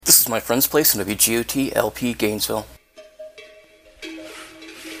This is my friend's place in WGOT LP Gainesville.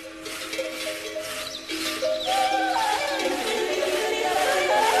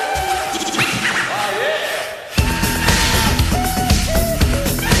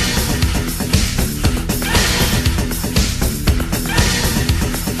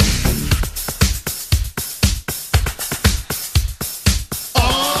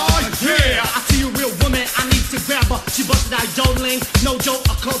 She busted out yodeling, no joke,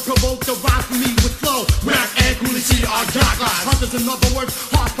 a club provoked the rhyme for me with flow. Rap and coolly, see our guidelines. Hunters, in other words,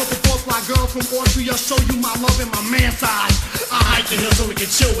 heart purple force, my girl from Austria, show you my love and my man side. I hike the hill so we can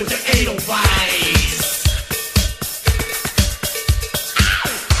chill with the Edelweiss.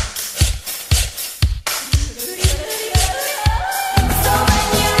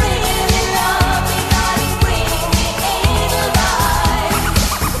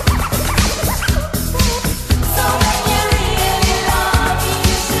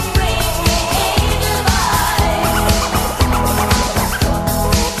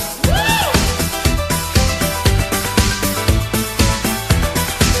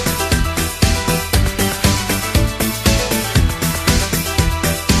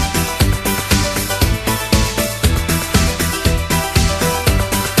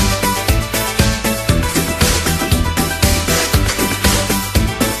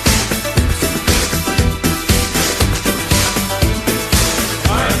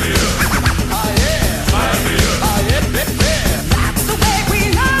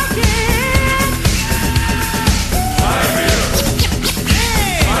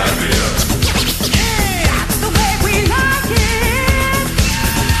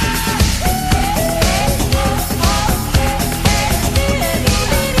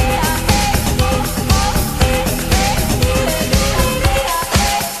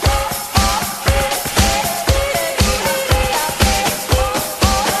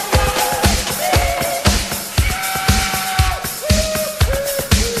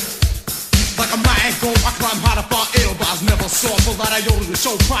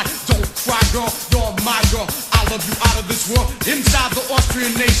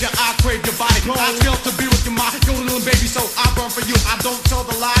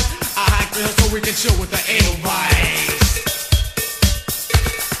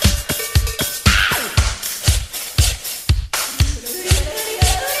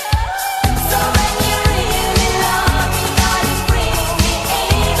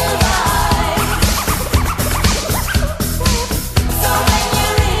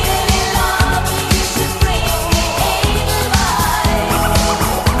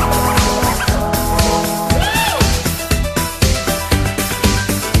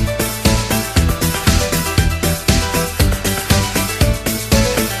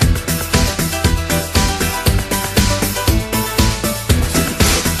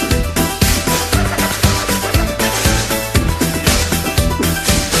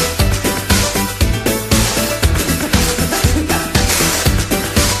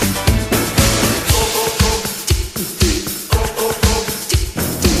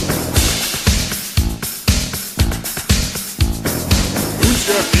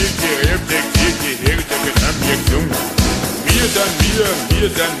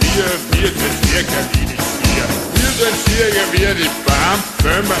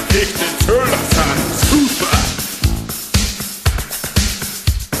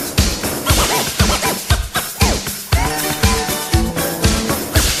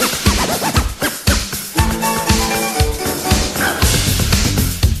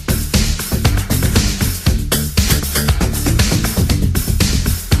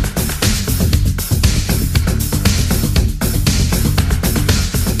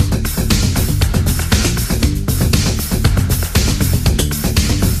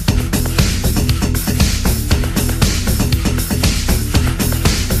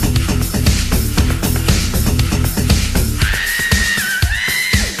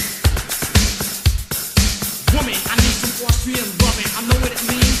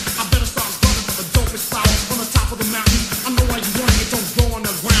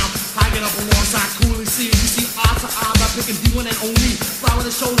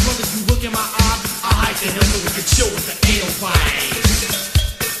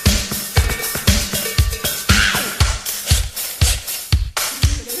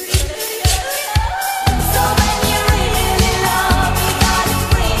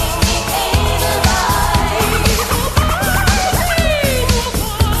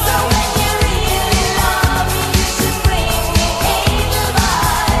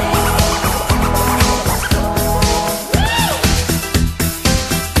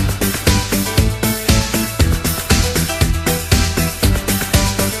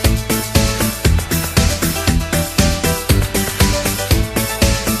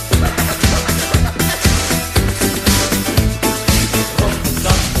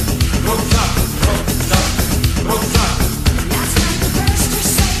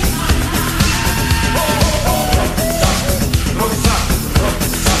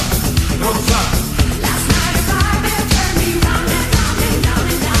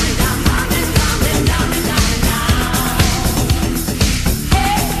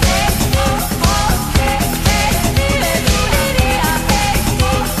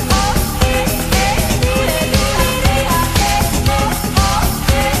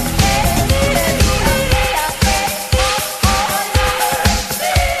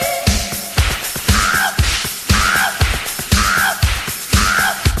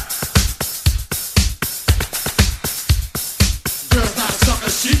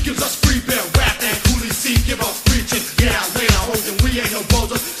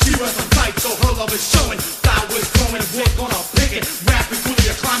 She wears some tights, so her love is showing. Style is growing, we're gonna pick it. Rapping, fully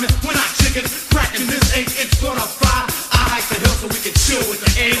a climbing, we're not chickens. Cracking this 8-inch gonna fry. I hike the hill so we can chill with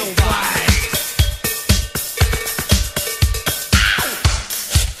the Edelweiss.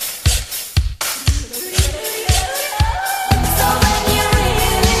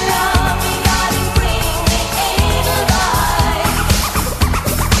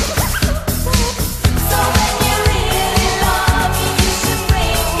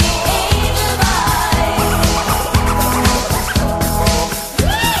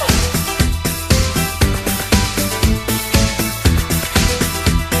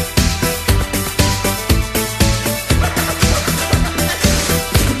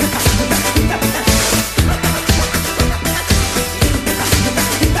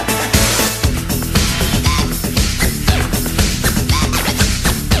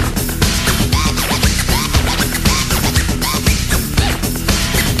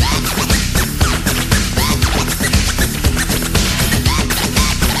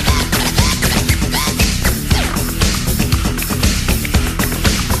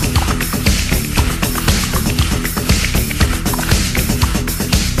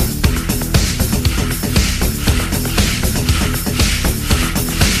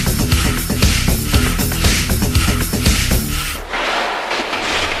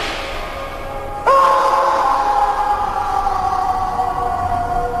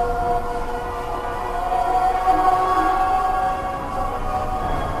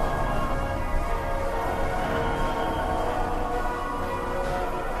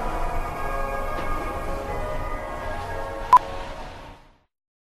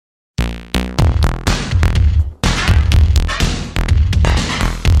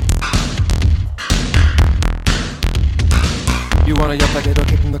 wanna yell like it'll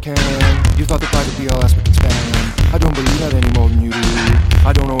kick in the can. You thought that private BLS would spam. I don't believe that any more than you do.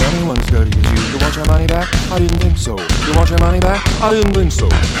 I don't know anyone as dirty as you. You want your money back? I didn't think so. You want your money back? I didn't think so.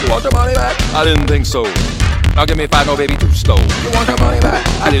 You want your money back? I didn't think so. Now give me 5, no baby, 2 slow. You want your money back?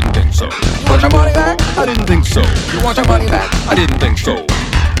 I didn't think so. You want your money back? I didn't think so. You want your money back? I didn't think so.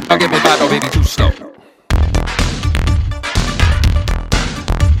 Now give me 5, no baby, 2 slow.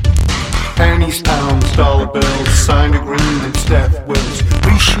 Pennies, pounds, dollar bills, signed agreements, death wills,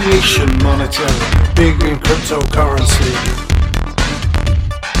 appreciation, monetary, big in cryptocurrency.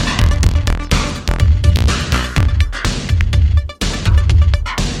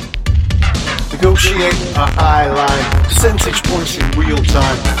 Negotiate a high line, percentage points in real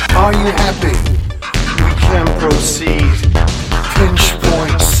time. Are you happy? We can proceed. Pinch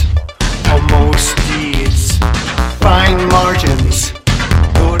points, almost deeds. Fine margins,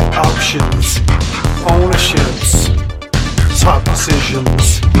 good options, ownerships, top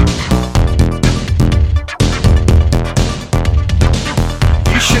decisions.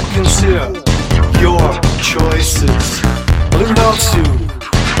 You should consider your choices. Live up to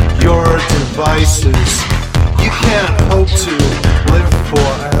your devices. You can't hope to live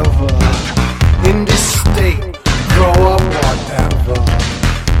forever in this state. Grow up, whatever.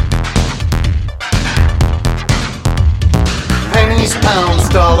 Pennies, pounds,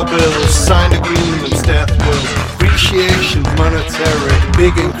 dollar bills, signed agreements, death wills, appreciation, monetary,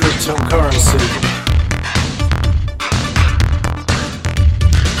 big in cryptocurrency.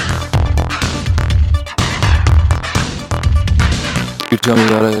 You tell me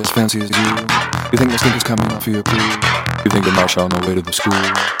that I as fancy as you. You think the stink is coming off of your pool. You think the march on the way to the school.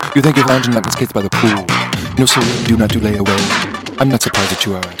 You think you're lounging like the skates by the pool. No sir, do not do lay away. I'm not surprised that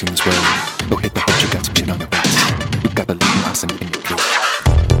you are acting this way. Go hit the hook, you got some shit on your face. You've got the lean awesome in your face.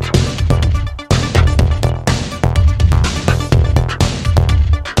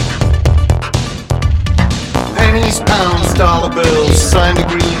 Pennies, pounds, dollar bills, signed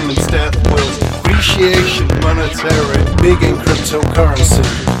agreements, death wills, appreciation, monetary, big in cryptocurrency.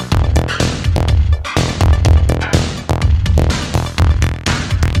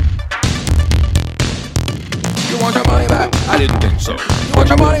 You want your money back? I didn't think so. You want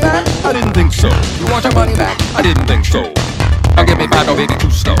your money back? I didn't think so. You want your money back? I didn't think so. Now give me 5, no baby,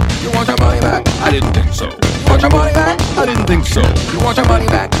 2 slow. You want your money back? I didn't think so. You want your money back? I didn't think so. You want your money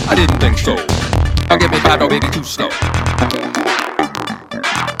back? I didn't think so. Now give me 5, no baby, 2 slow.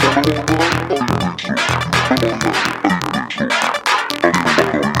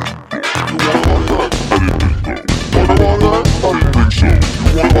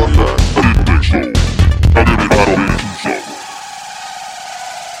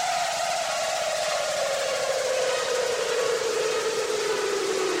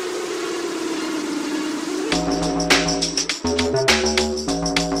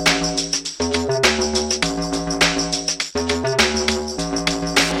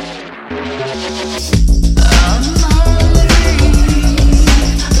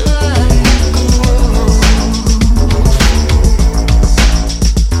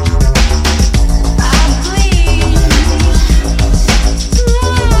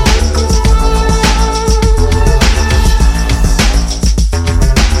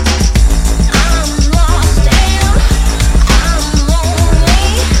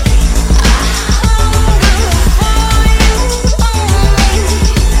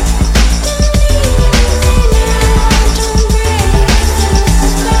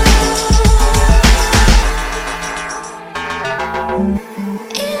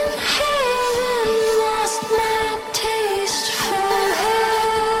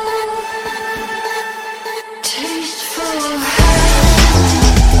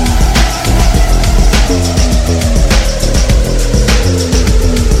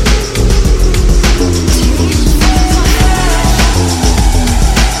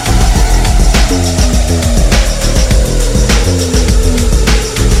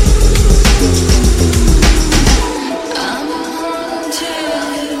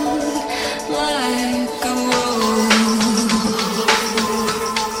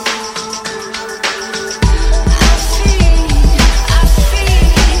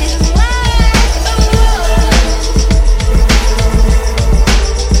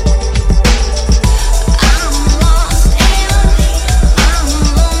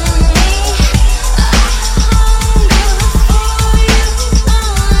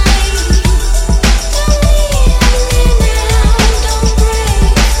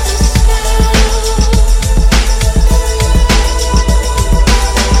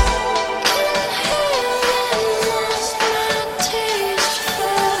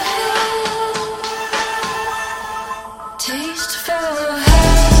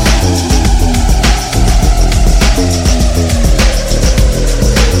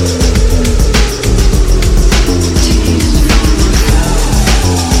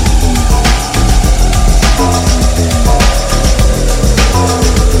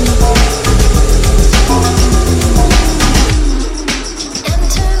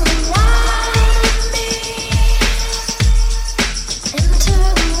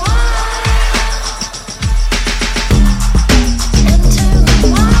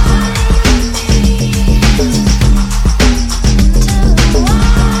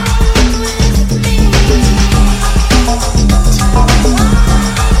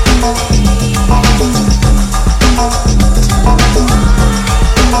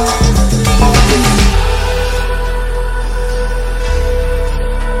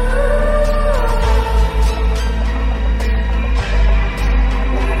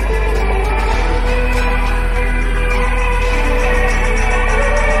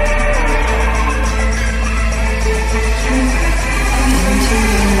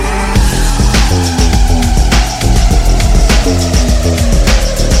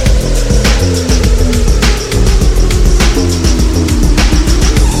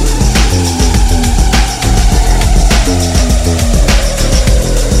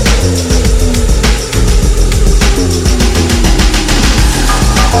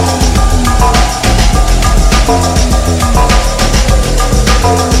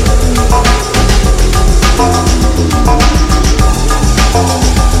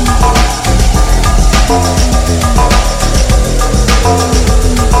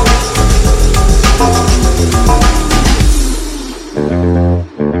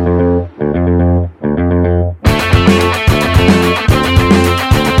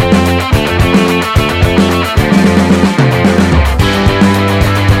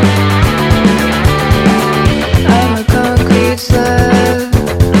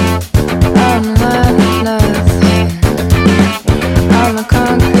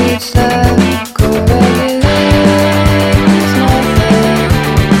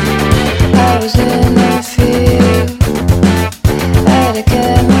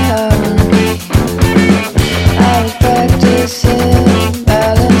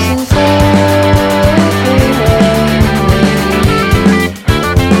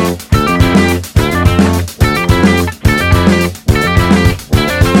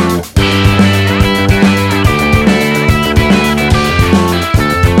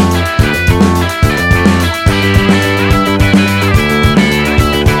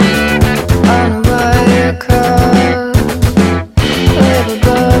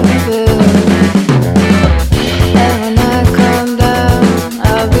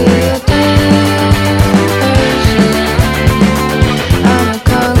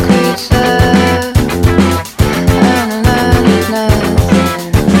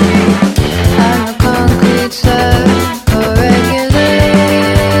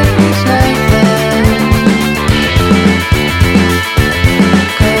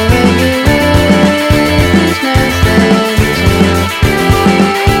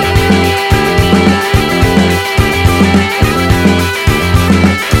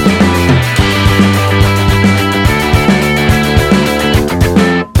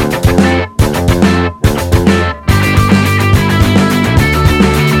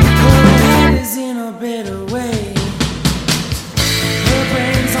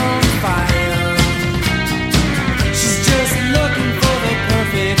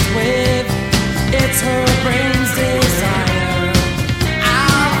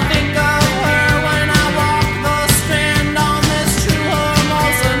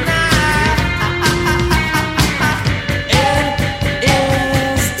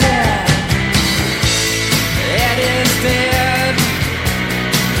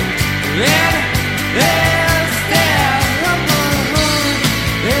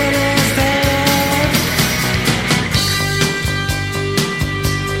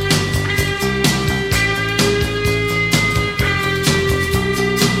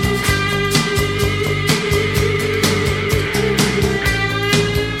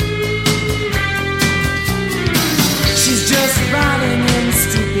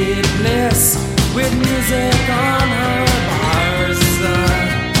 lipstick on her bars.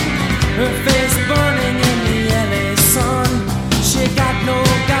 Her face burning in the LA sun. She got no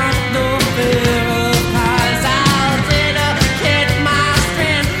fear of cars. I'll dedicate my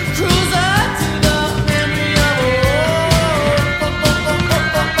strand cruiser to the memory of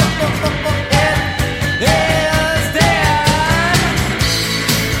it is dead.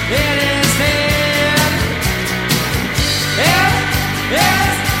 It is dead.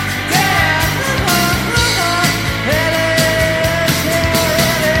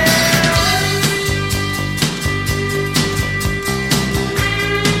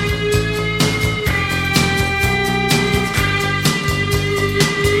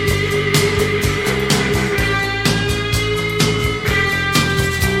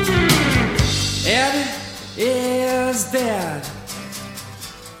 It is dead.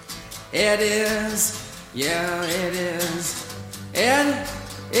 It is, yeah, it is. It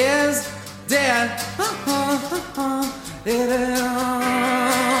is dead. It is.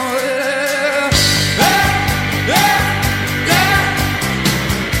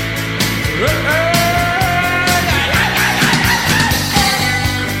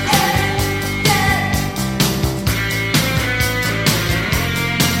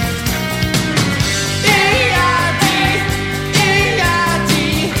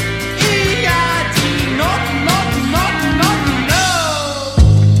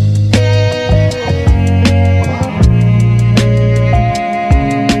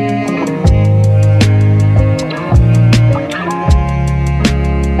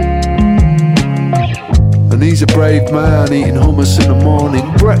 He's a brave man, eating hummus in the morning.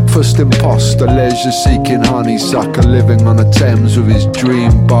 Breakfast imposter, leisure seeking honeysucker, living on the Thames with his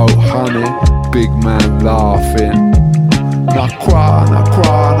dream boat, honey. Big man laughing. And I cry, and I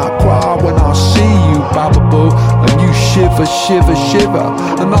cry, and I cry when I see you, Bababoo. And you shiver, shiver, shiver.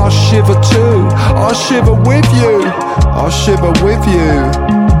 And I'll shiver too. I'll shiver with you. I'll shiver with you.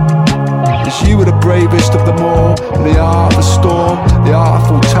 Cause you were the bravest of them all. And the art of the storm, the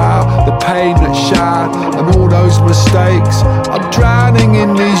artful tale, the pain that showered, and all those mistakes. I'm drowning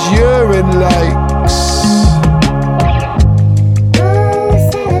in these urine lakes.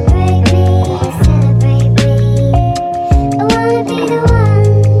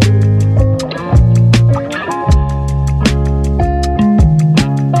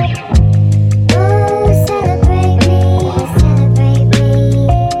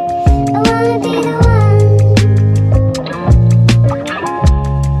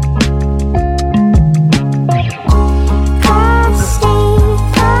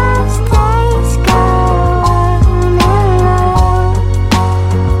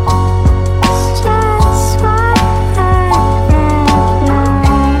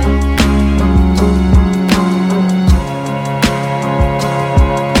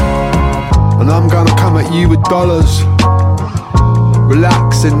 Dollars,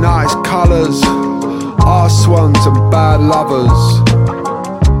 relaxing nice colours, arse ones and bad lovers,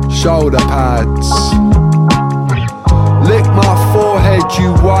 shoulder pads. Lick my forehead,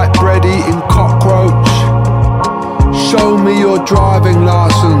 you white bread eating cockroach. Show me your driving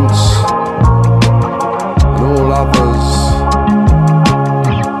licence and all others.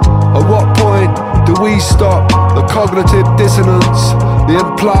 At what point do we stop the cognitive dissonance, the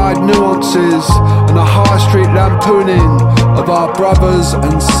implied nuances, and the high street lampooning of our brothers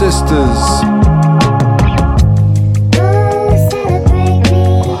and sisters?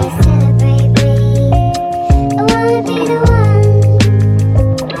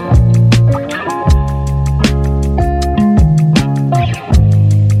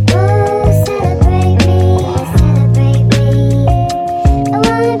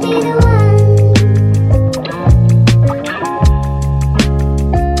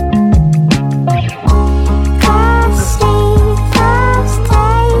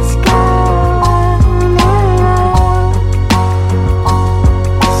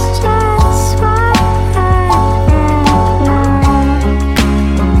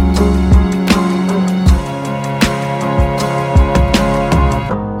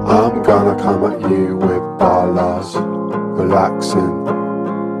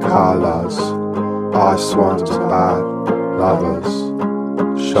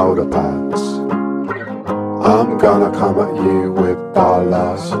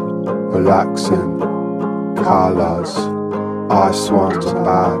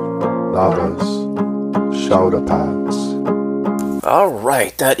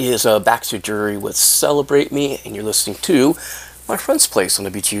 Alright, that is Baxter Dury with Celebrate Me, and you're listening to My Friend's Place on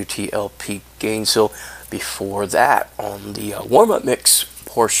the BGUT LP Gainesville. Before that, on the warm-up mix,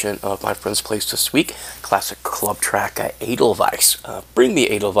 portion of my friend's place this week, classic club track Edelweiss. Bring Me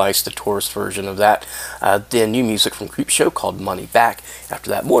Edelweiss, the tourist version of that. Then new music from Creepshow called Money Back. After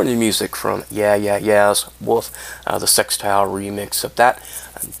that, more new music from Yeah's Wolf, the Sextile remix of that.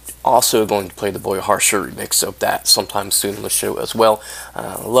 I'm also going to play the Boy Harsher remix of that sometime soon in the show as well.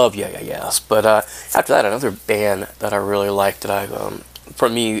 Love Yeah's. But after that, another band that I really like that for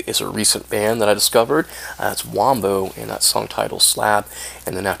me, is a recent band that I discovered. It's Wombo, and that song titled Slab.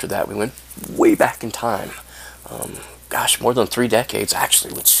 And then after that, we went way back in time. More than 3 decades,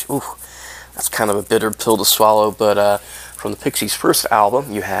 actually, which, that's kind of a bitter pill to swallow. But from the Pixies' first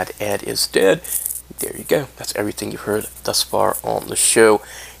album, you had Ed Is Dead. There you go. That's everything you've heard thus far on the show.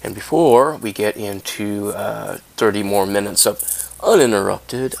 And before we get into 30 more minutes of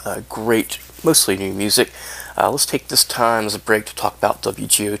uninterrupted, great, mostly new music, let's take this time as a break to talk about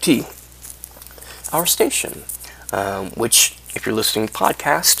WGOT, our station, which, if you're listening to the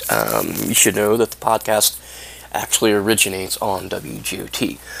podcast, you should know that the podcast actually originates on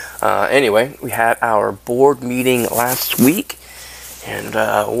WGOT. Anyway, we had our board meeting last week, and,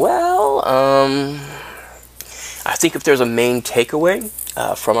 I think if there's a main takeaway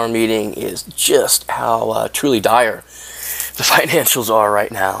from our meeting is just how truly dire the financials are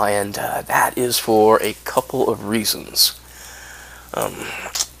right now, and that is for a couple of reasons.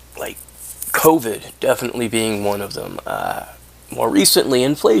 Like COVID definitely being one of them. More recently,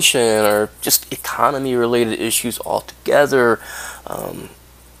 inflation or just economy-related issues altogether.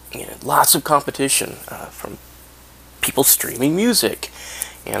 Lots of competition from people streaming music,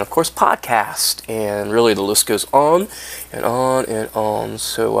 and of course podcasts, and really the list goes on and on and on.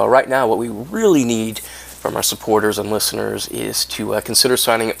 So right now, what we really need from our supporters and listeners is to consider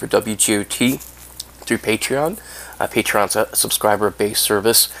signing up for WGOT through Patreon. Patreon's a subscriber-based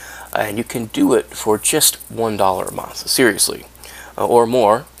service, and you can do it for just $1 a month, seriously, or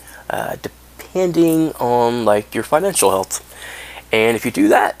more, depending on your financial health. And if you do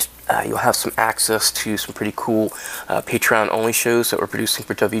that, you'll have some access to some pretty cool Patreon-only shows that we're producing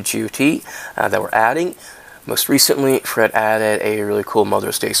for WGOT that we're adding. Most recently, Fred added a really cool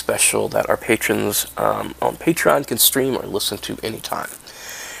Mother's Day special that our patrons on Patreon can stream or listen to anytime.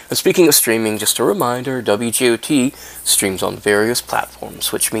 And speaking of streaming, just a reminder, WGOT streams on various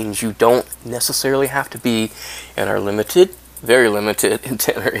platforms, which means you don't necessarily have to be in our very limited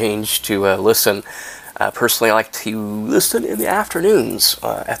intent range to listen. Personally, I like to listen in the afternoons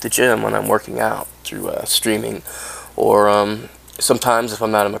at the gym when I'm working out through streaming, or sometimes if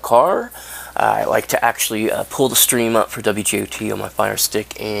I'm out in my car, I like to actually pull the stream up for WGOT on my Fire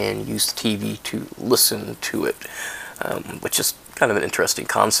Stick and use the TV to listen to it, which is kind of an interesting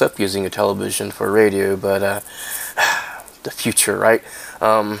concept, using a television for radio, but the future, right?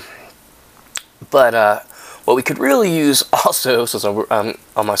 What we could really use also, since I'm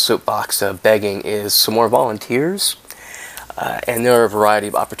on my soapbox begging, is some more volunteers. And there are a variety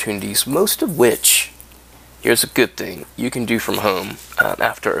of opportunities, most of which, here's a good thing, you can do from home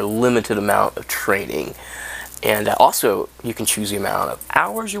after a limited amount of training. And also, you can choose the amount of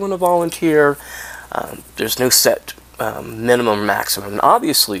hours you want to volunteer. There's no set minimum or maximum. And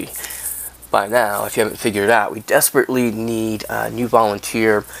obviously, by now, if you haven't figured it out, we desperately need a new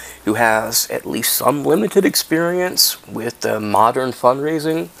volunteer who has at least some limited experience with modern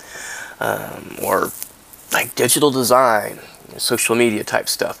fundraising, or digital design, social media type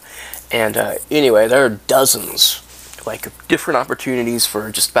stuff. And anyway, there are dozens different opportunities for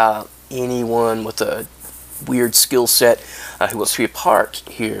just about anyone with a weird skill set who wants to be a part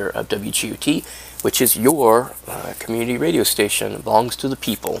here of WGOT, which is your community radio station. It belongs to the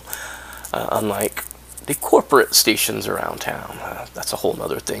people. Unlike the corporate stations around town. That's a whole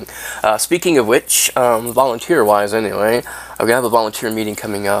other thing. Speaking of which, volunteer-wise anyway, I'm going to have a volunteer meeting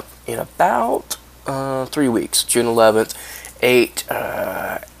coming up in about 3 weeks, June 11th, 8,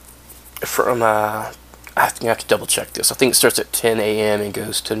 from, I have to double-check this. I think it starts at 10 a.m. and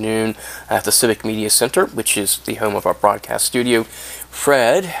goes to noon at the Civic Media Center, which is the home of our broadcast studio.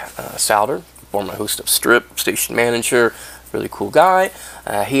 Fred Souder, former host of Strip, station manager, really cool guy.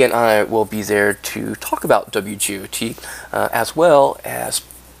 He and I will be there to talk about WGOT, as well as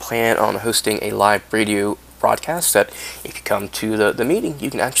plan on hosting a live radio broadcast that, if you come to the meeting, you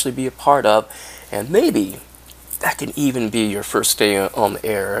can actually be a part of, and maybe that can even be your first day on the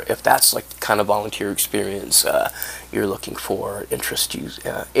air, if that's the kind of volunteer experience you're looking for, interests you.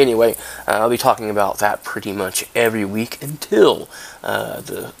 Anyway, I'll be talking about that pretty much every week until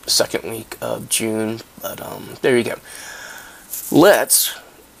the second week of June, but there you go. Let's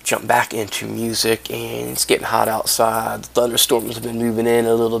jump back into music, and it's getting hot outside. The thunderstorms have been moving in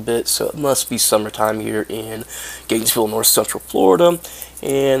a little bit, so it must be summertime here in Gainesville, North Central Florida.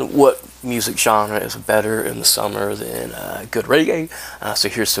 And what music genre is better in the summer than good reggae? So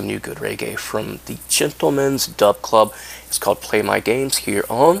here's some new good reggae from the Gentleman's Dub Club. It's called Play My Games here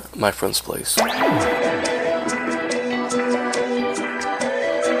on My Friend's Place.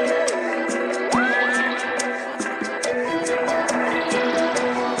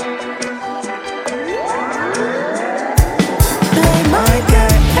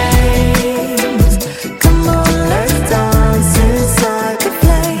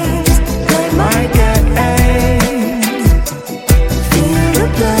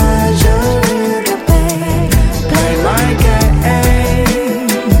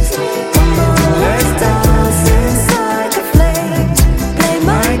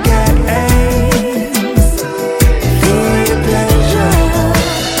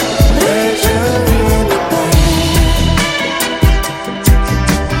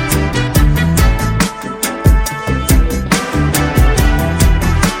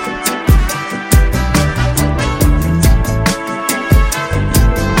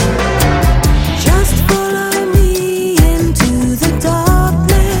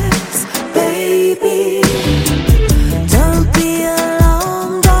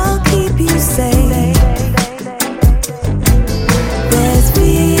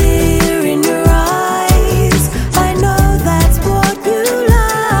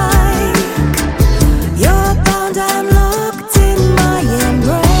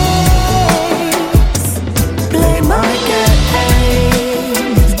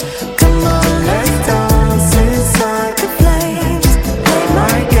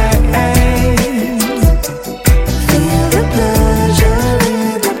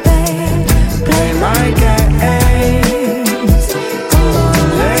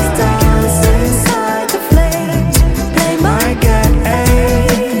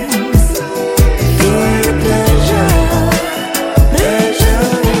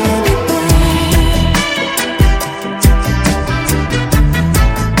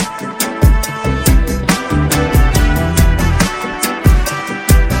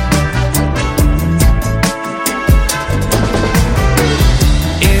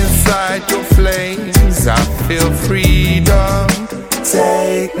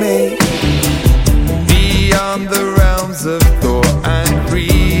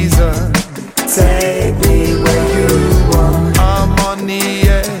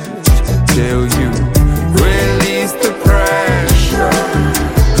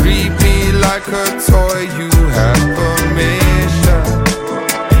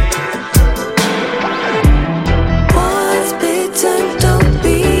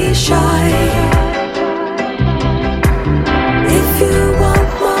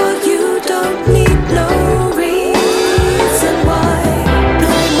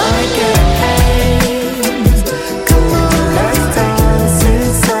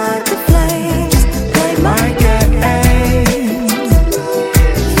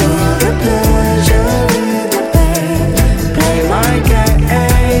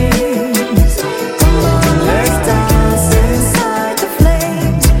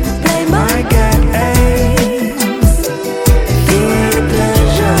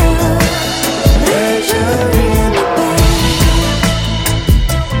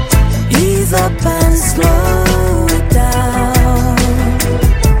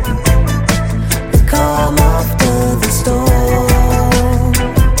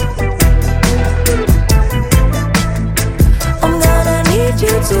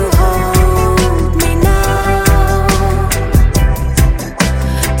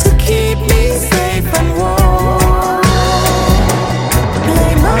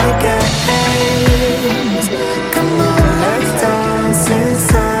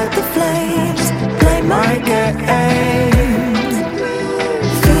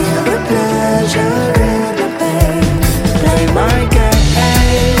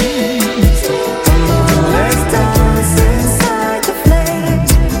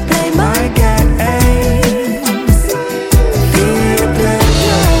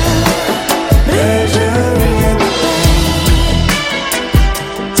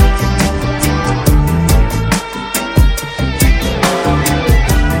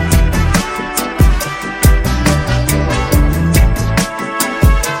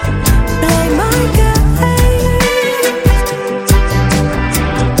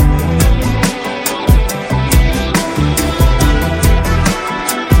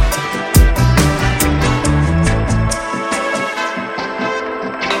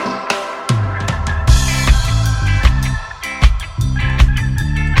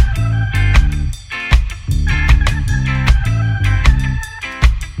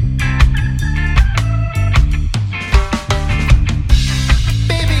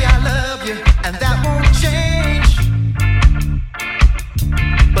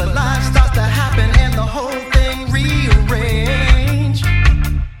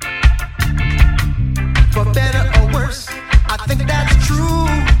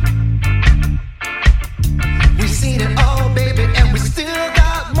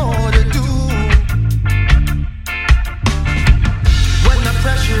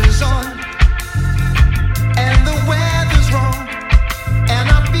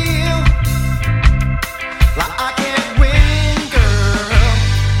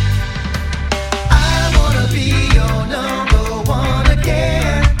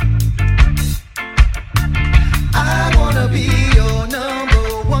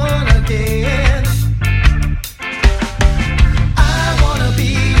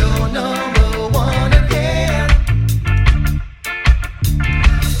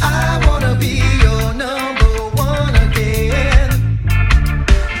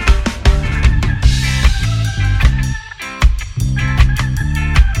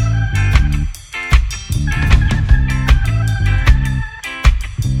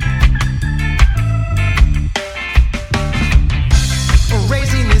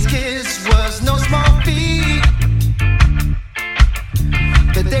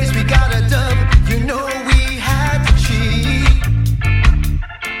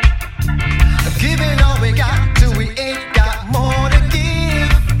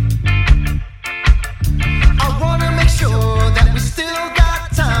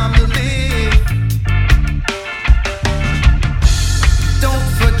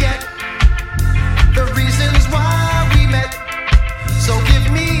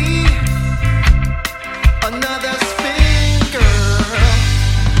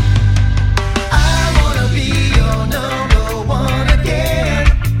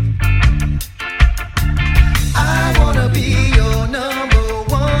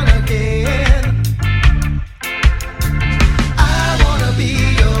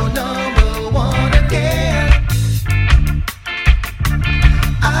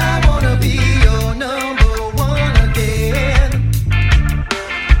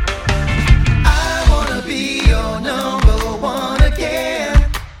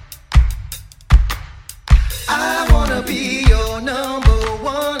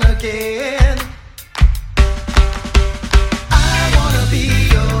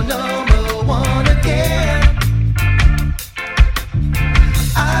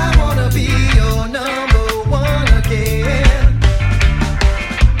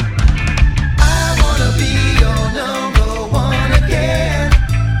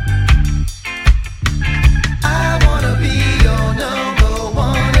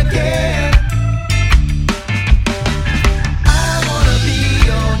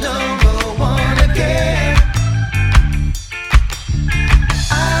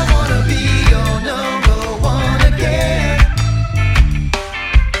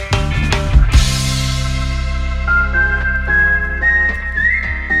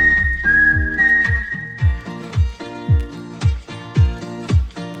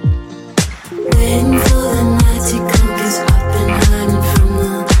 Waiting for the night to come, 'cause I've been hiding from the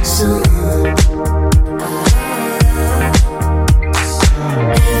sun.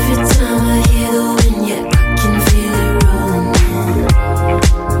 Every time I hear the wind, yeah, I can feel it rolling in.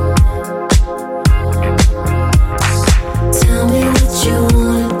 Tell me what you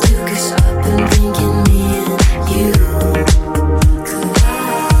wanna do, 'cause I've been thinking me and you.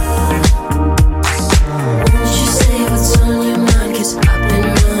 Won't you say what's on your mind, 'cause I've been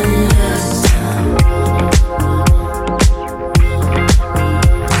running out of time.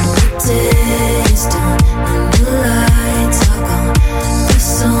 The day is done and the lights are gone. There's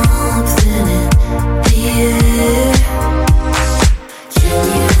something in the air. Can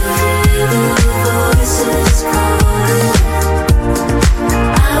you hear the voices calling?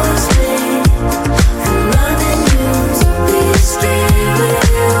 I was made for loving you. Don't be scared, we're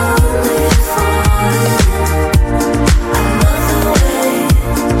only falling. I love the way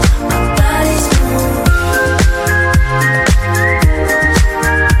our bodies move.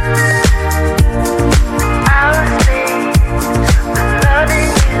 I was made for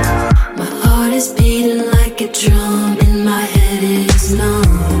loving you. My heart is beating like a drum, in my head is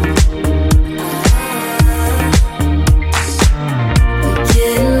numb. We're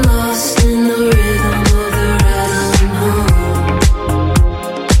getting lost in the rhythm of the rattling hum.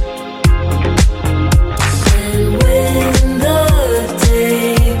 And when the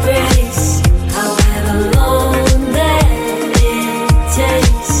day breaks, however long that it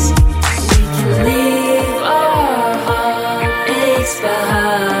takes, we can leave our heartaches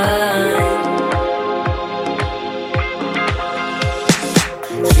behind.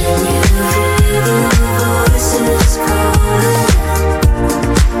 Can you hear the voices calling?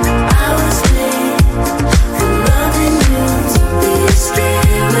 I was made for loving you. Don't be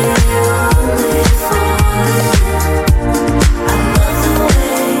scared, we're only falling. I love the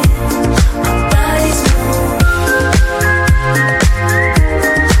way our bodies move.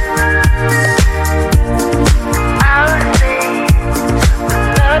 I was made for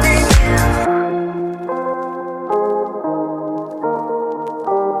loving you.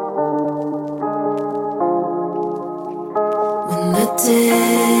 When the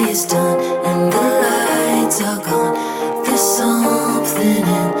day is done and the lights are gone, there's something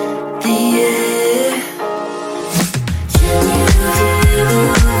in the air. Can you hear the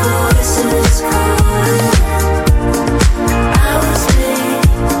voices calling? I was made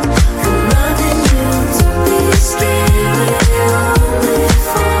for loving you. Don't be scared, we're only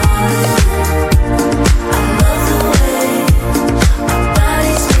falling. I love the way our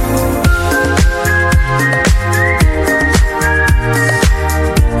bodies move.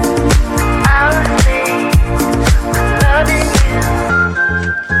 I was made for loving you.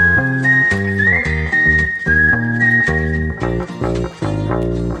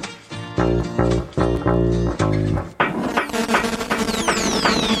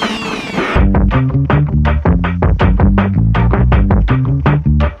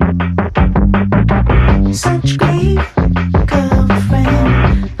 Such grief, girlfriend.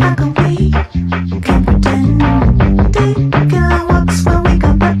 How can we can pretend? Taking our walks when we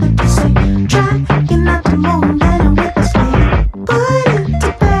got nothing to say. Trying not to moan, letting with us sleep. Put it to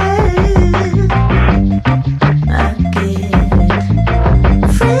bed. I get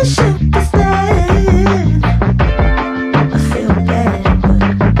friendship is dead. I feel bad, but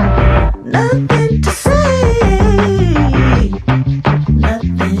nothing to say.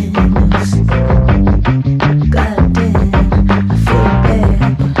 Nothing else. Goddamn, I feel bad,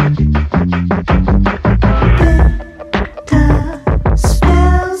 but bitter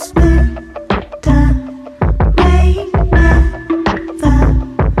spells, bitter rain never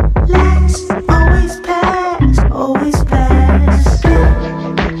last. Always pass, always pass.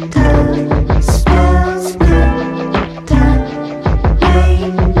 Bitter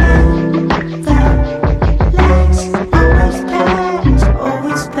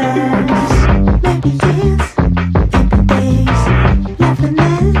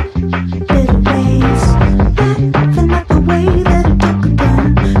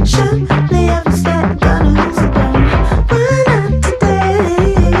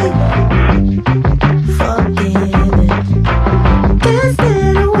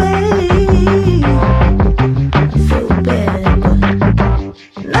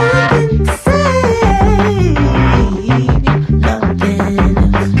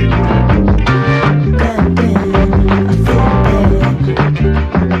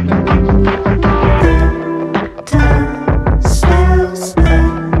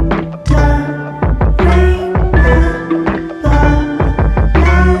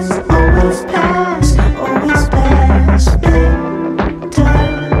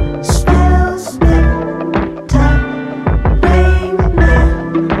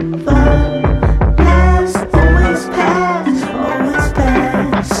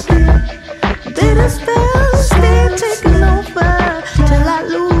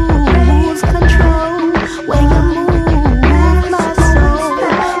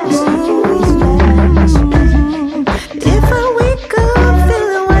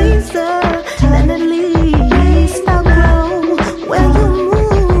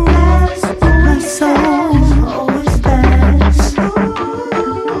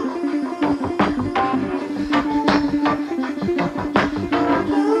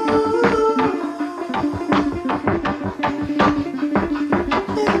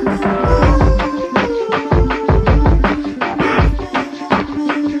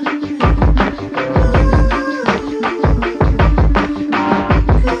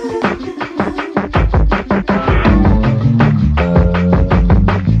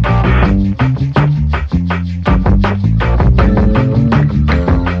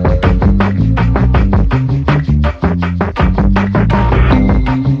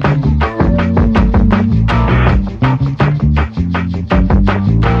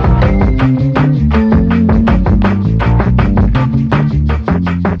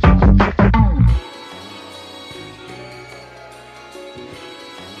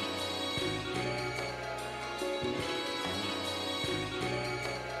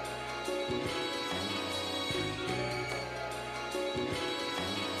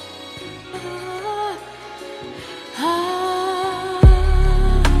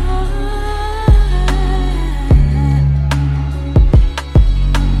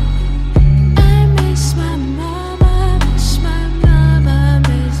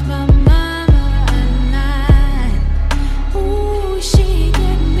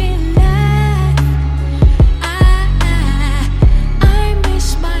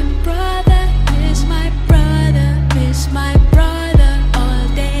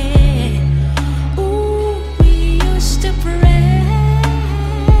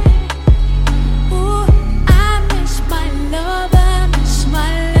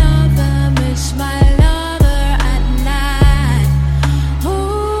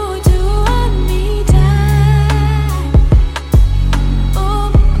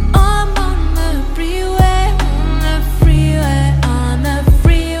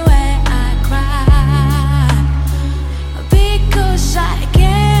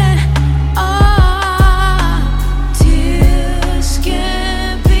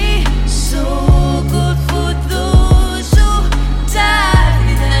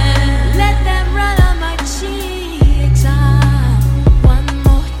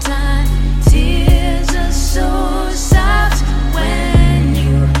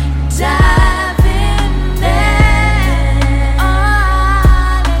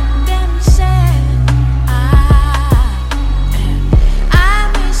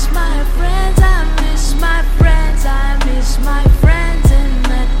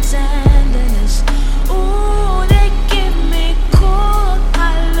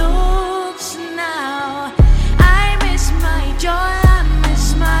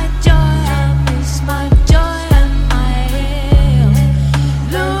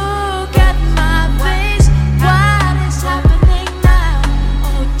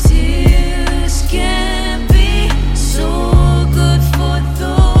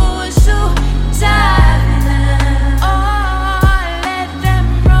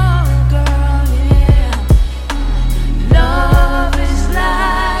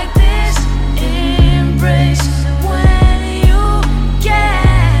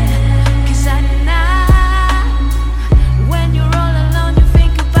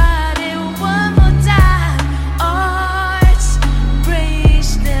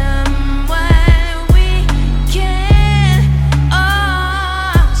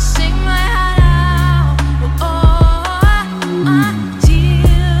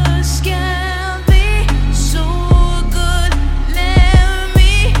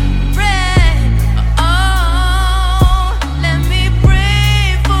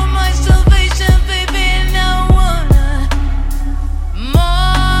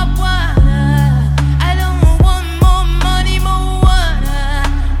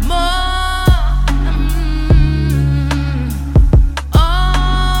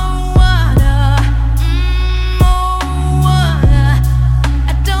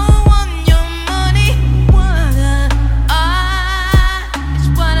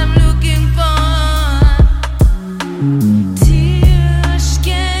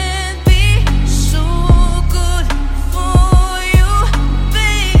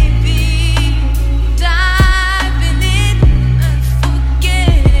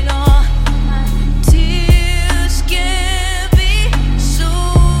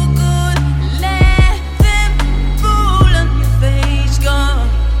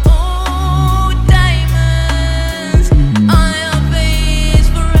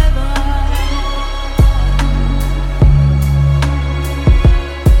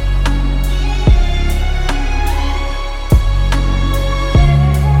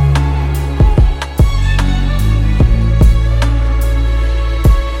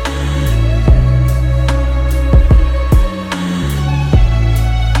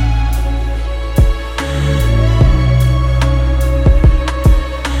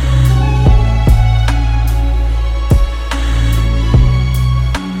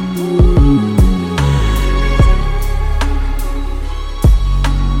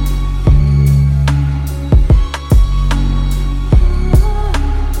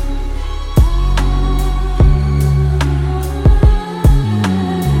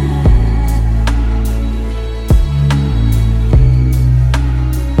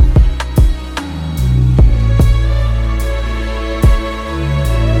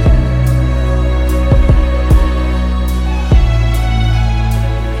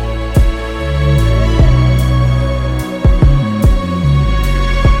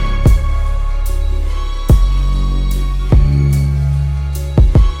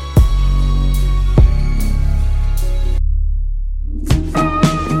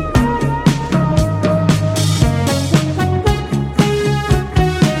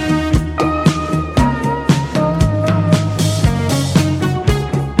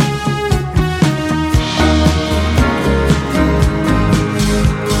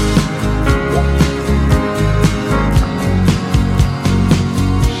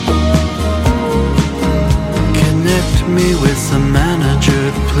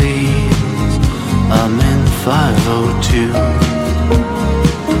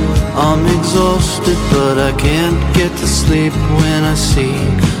exhausted, but I can't get to sleep when I see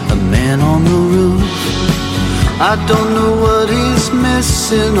a man on the roof. I don't know what he's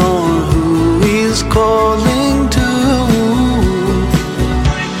missing or who he's calling to.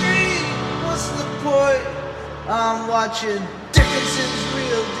 What's the point? I'm watching Dickinson's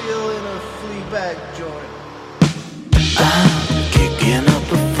Real Deal in a flea bag joint. I'm kicking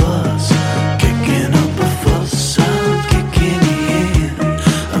up a fuss, kicking up a fuss, I'm kicking in.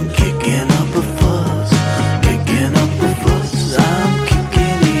 I'm kicking up a fuss, kicking up a fuss, I'm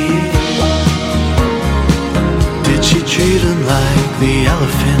kicking in. Did she treat him like the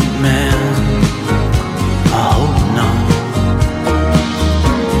Elephant Man? I hope not.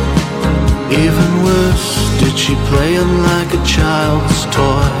 Even worse, did she play him like a child's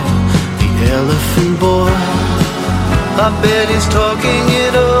toy? The Elephant Boy. I bet he's talking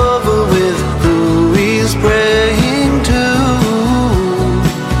it over with who he's praying to.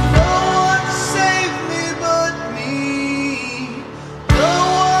 No one save me but me. No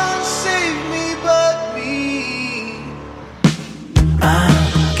one save me but me. I'm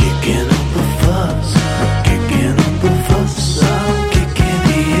kicking up a fuss, kicking up a fuss, I'm kicking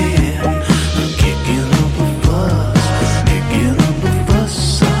in. I'm kicking up a fuss, kicking up a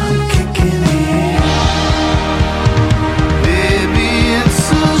fuss, I'm kicking in. Baby, it's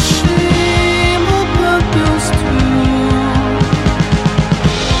a shame about those two.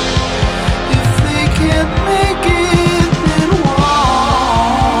 If they can't make it, then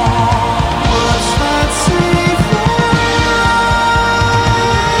what's that say for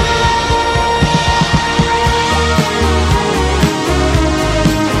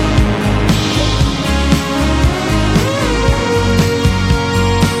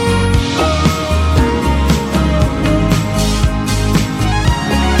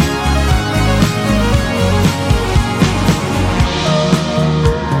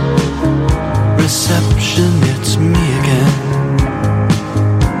reception? It's me again.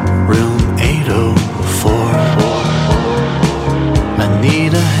 Room 804. I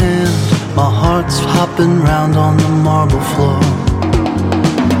need a hand. My heart's hopping round on the marble floor.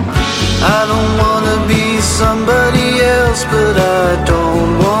 I don't wanna be somebody else, but I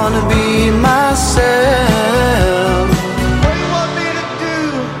don't wanna be myself. What do you want me to do?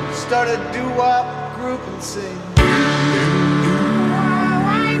 Start a doo-wop group and sing.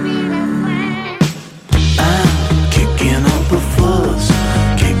 I'm kicking up a fuss,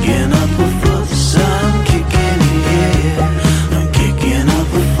 kicking up a fuss, I'm kicking in. I'm kicking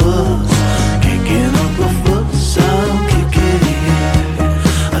up a fuss, kicking up a fuss, I'm kicking in.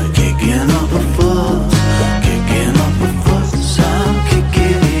 I'm kicking up a fuss, kicking up a fuss, I'm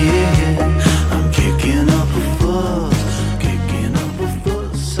kicking in. I'm kicking up a fuss, kicking up a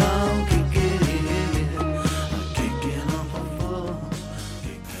fuss, I'm kicking in. I'm kicking up a fuss.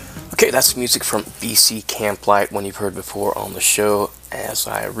 Okay, that's music from BC Camplight, one you've heard before on the show, as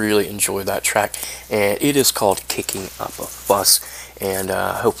I really enjoy that track, and it is called Kicking Up a Fuss, and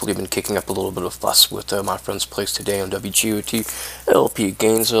hopefully I've been kicking up a little bit of fuss with my friend's place today on WGOT LP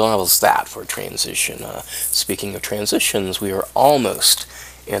Gainesville. How was that for a transition? Speaking of transitions, we are almost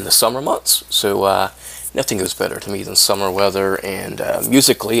in the summer months, so nothing goes better to me than summer weather, and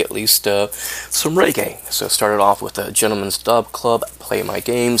musically at least some reggae. So started off with a Gentleman's Dub Club, Play My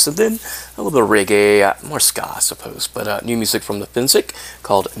Games, and then a little bit of reggae, more ska I suppose, but new music from the Phensic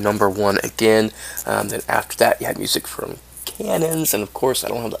called Number One Again. Then after that you had music from Cannons, and of course I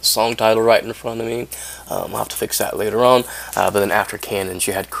don't have that song title right in front of me. I'll have to fix that later on. But then after Cannons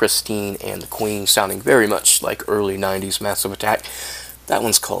you had Christine and the Queen, sounding very much like early 90s Massive Attack. That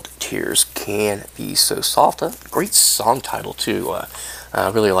one's called Tears Can Be So Soft. A great song title too. I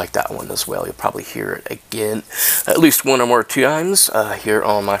really like that one as well. You'll probably hear it again at least one or more times here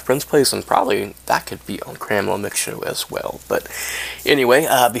on my friend's place, and probably that could be on Cramwell Mix Show as well. But anyway,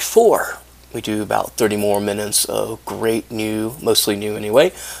 before we do about 30 more minutes of great new, mostly new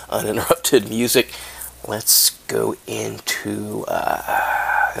anyway, uninterrupted music, let's go into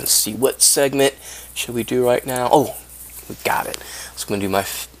and see what segment should we do right now. Oh, we got it. So I'm going to do my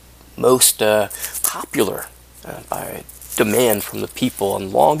most popular by demand from the people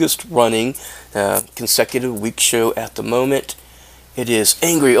and longest running consecutive week show at the moment. It is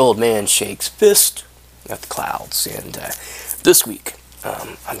Angry Old Man Shakes Fist at the Clouds, and this week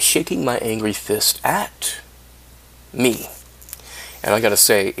I'm shaking my angry fist at me, and I gotta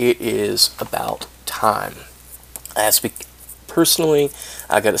say it is about time. Personally,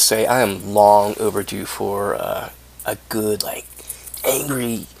 I gotta say I am long overdue for a good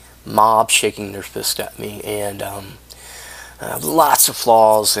angry mob shaking their fist at me, and lots of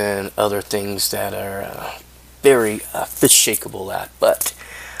flaws and other things that are very fist shakeable at, but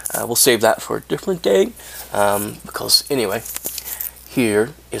we'll save that for a different day, because anyway,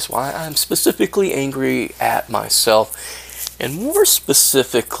 here is why I'm specifically angry at myself, and more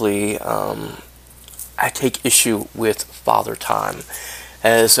specifically, I take issue with Father Time.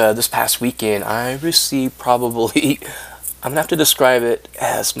 As this past weekend, I received probably, I'm going to have to describe it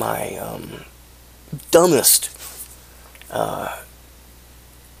as my dumbest,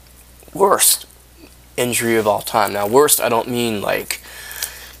 worst injury of all time. Now, worst, I don't mean like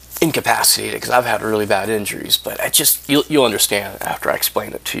incapacitated, because I've had really bad injuries, but I just, you'll understand after I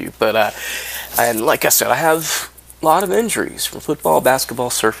explain it to you. But, and like I said, I have a lot of injuries from football,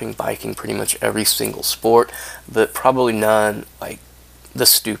 basketball, surfing, biking, pretty much every single sport, but probably none like this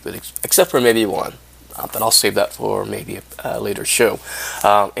stupid, except for maybe one. But I'll save that for maybe a later show.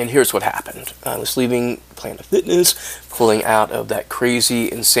 And here's what happened. I was leaving Planet Fitness, pulling out of that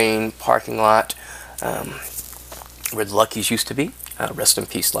crazy, insane parking lot where the Lucky's used to be. Rest in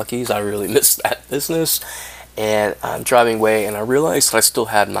peace, Lucky's. I really miss that business. And I'm driving away, and I realized that I still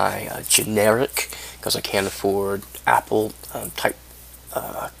had my generic, because I can't afford Apple type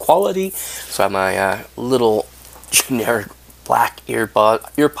quality. So I have my little generic black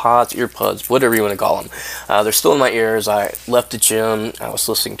earpods, whatever you want to call them. They're still in my ears. I left the gym. I was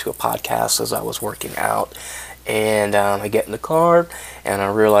listening to a podcast as I was working out. And I get in the car, and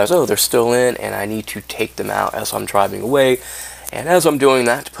I realize, oh, they're still in, and I need to take them out as I'm driving away. And as I'm doing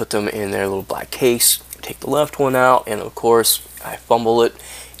that, to put them in their little black case, take the left one out, and of course, I fumble it,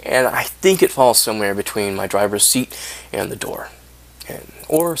 and I think it falls somewhere between my driver's seat and the door.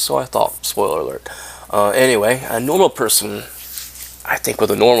 Or so I thought, spoiler alert. Anyway, a normal person, I think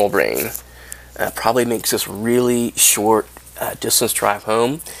with a normal brain, probably makes this really short distance drive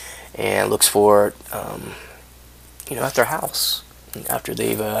home, and looks for it, at their house, after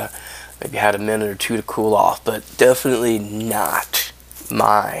they've maybe had a minute or two to cool off. But definitely not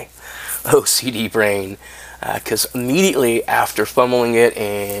my OCD brain, because immediately after fumbling it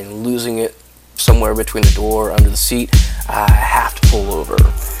and losing it somewhere between the door, under the seat, I have to pull over.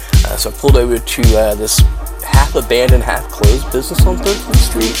 So I pulled over to this half-abandoned, half-closed business on 13th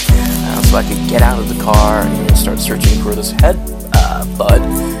Street, so I could get out of the car and start searching for this head bud.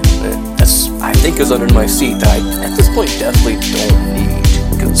 That's, I think, is under my seat that I, at this point, definitely don't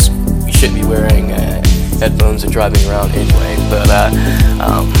need, because you shouldn't be wearing headphones and driving around anyway. But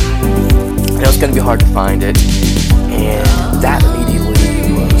it's going to be hard to find it, and that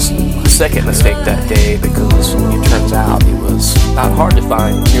immediately was the second mistake that day, because it turns out it was not hard to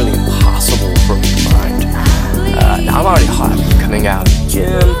find, nearly impossible for me to find. Now I'm already hot coming out of the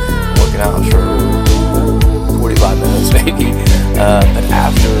gym, working out for 45 minutes maybe, but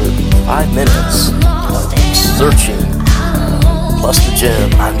after 5 minutes of searching, plus the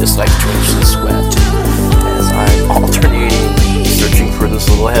gym, I'm just like drenched in sweat as I'm alternating, searching for this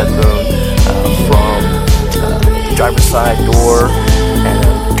little headphone from the driver's side door,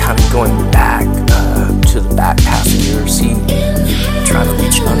 and kind of going back to the back passenger seat, trying to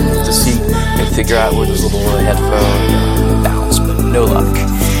reach underneath the seat and figure out where this little headphone bounced, but no luck.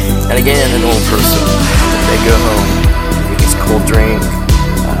 And again, an old person, they go home, maybe gets a cold drink,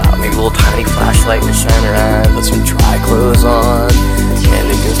 maybe a little tiny flashlight to shine her eye, put some dry clothes on, and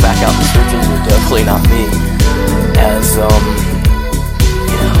it goes back out to searches. Were definitely not me, as I'm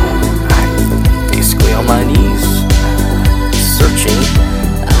basically on my knees searching.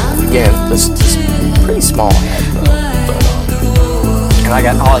 Again, this pretty small headphone, but and I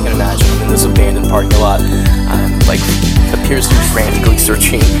got all I can imagine. I'm in this abandoned parking lot. I'm appears to be frantically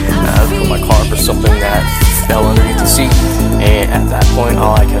searching for my car for something that fell underneath the seat. And at that point,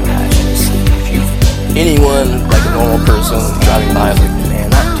 all I can imagine is if anyone, like a normal person driving by, is like,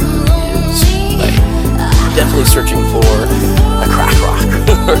 man, that dude is definitely searching for a crack rock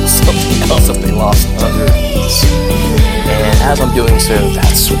or something else that they lost underneath the seat. And as I'm doing so,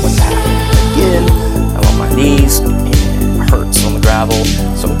 that's what happened. Again, I'm on my knees, and it hurts on the gravel,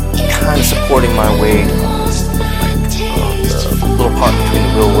 so I'm kind of supporting my weight on the little part between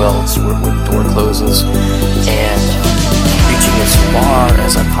the wheel wells where the door closes, and reaching as far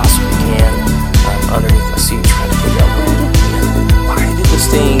as I possibly can underneath my seat, trying to figure out why did this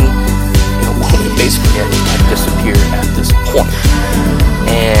thing, basically disappear at this point.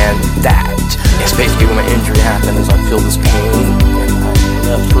 And that is basically when my injury happened, is I feel this pain in my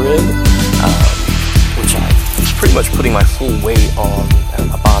left rib, which I was pretty much putting my full weight on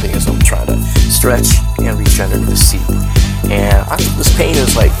my body as I'm trying to stretch and reach underneath the seat. And this pain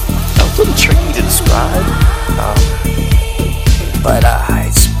is a little tricky to describe, but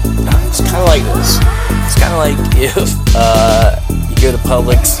it's kind of like this. It's kind of like if you go to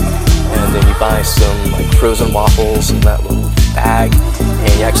Publix and then you buy some frozen waffles in that little bag,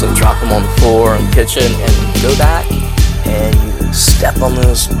 and you actually drop them on the floor in the kitchen and you go back and you step on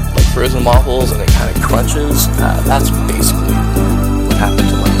those like frozen waffles and it kind of crunches. That's basically what happened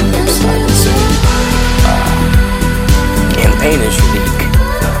to my ribs, I would say. And the pain is unique,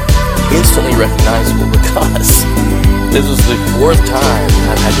 instantly recognizable, because this was the 4th time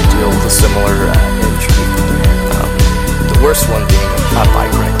I've had to deal with a similar injury. The worst one being a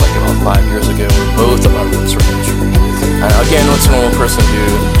bike wreck like about 5 years ago where both of my ribs were injured. Again, what's a normal person do?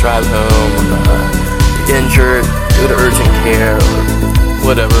 Drive home, injured, go to urgent care, or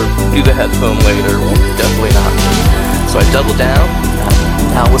whatever, do the head foam later. Well, definitely not me. So I doubled down,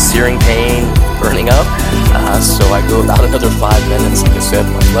 now with searing pain, burning up. So I go about another 5 minutes. Like I said,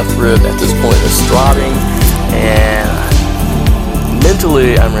 my left rib at this point is throbbing, and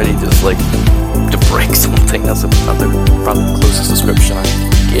mentally I'm ready to just like to break something. That's probably the closest description I can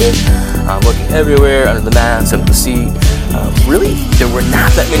give. I'm looking everywhere, under the mats, under the seat. Really, there were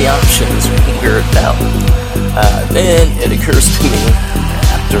not that many options here at Bell. Then it occurs to me,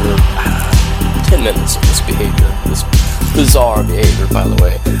 after 10 minutes of this behavior, this bizarre behavior, by the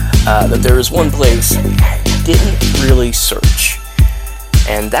way, that there is one place I didn't really search.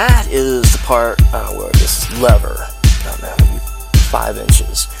 And that is the part where this lever, 5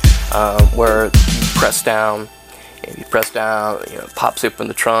 inches, where you press down, it pops open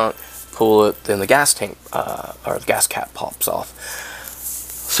the trunk, pull it, then the gas tank, or the gas cap pops off.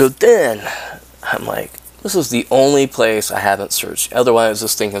 So then, I'm like, this is the only place I haven't searched. Otherwise,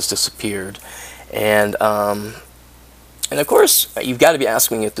 this thing has disappeared. And of course, you've got to be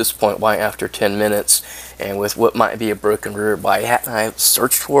asking me at this point why after 10 minutes, and with what might be a broken rib, why hadn't I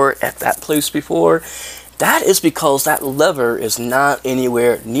searched for it at that place before? That is because that lever is not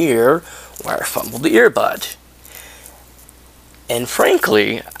anywhere near where I fumbled the earbud. And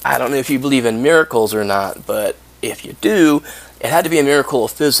frankly, I don't know if you believe in miracles or not, but if you do, it had to be a miracle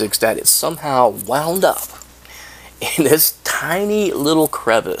of physics that it somehow wound up in this tiny little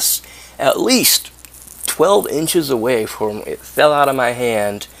crevice, at least 12 inches away from it fell out of my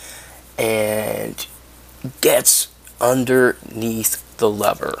hand and gets underneath the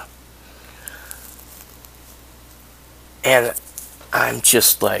lever. And I'm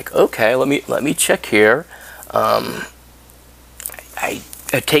just like, okay, let me check here. I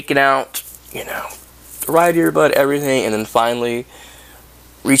had taken out, the right earbud, everything, and then finally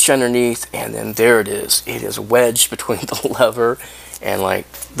reached underneath, and then there it is. It is wedged between the lever and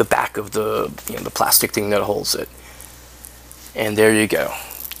like the back of the the plastic thing that holds it. And there you go.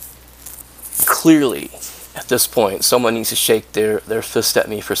 Clearly, at this point, someone needs to shake their fist at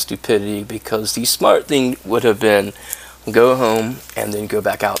me for stupidity, because the smart thing would have been go home and then go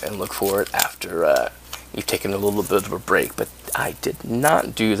back out and look for it after you've taken a little bit of a break. But I did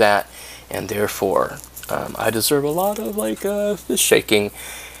not do that, and therefore I deserve a lot of fist shaking.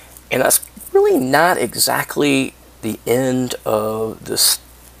 And that's really not exactly the end of the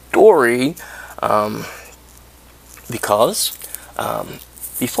story, because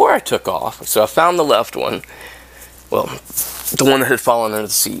before I took off, so I found the left one, well, the one that had fallen under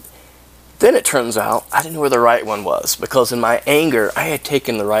the seat. Then it turns out I didn't know where the right one was, because in my anger I had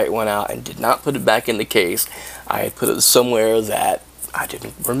taken the right one out and did not put it back in the case. I had put it somewhere that I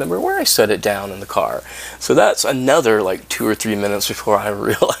didn't remember where I set it down in the car. So that's another 2 or 3 minutes before I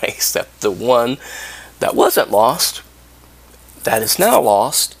realized that the one that wasn't lost, that is now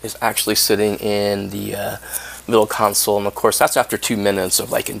lost, is actually sitting in the middle console. And of course that's after 2 minutes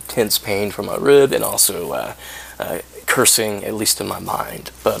of intense pain from my rib, and also cursing, at least in my mind.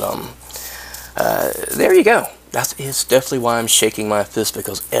 But there you go. That is definitely why I'm shaking my fist,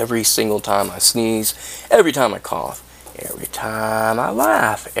 because every single time I sneeze, every time I cough, every time I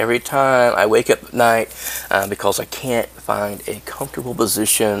laugh, every time I wake up at night because I can't find a comfortable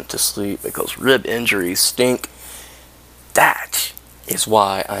position to sleep because rib injuries stink, that is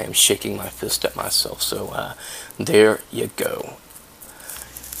why I am shaking my fist at myself. So there you go.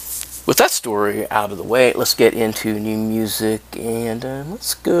 With that story out of the way, let's get into new music, and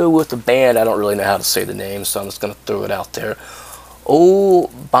let's go with a band. I don't really know how to say the name, so I'm just going to throw it out there.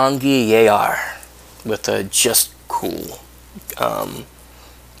 Obongjayar with Just Cool.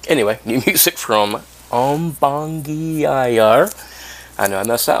 Anyway, new music from Obongjayar. I know I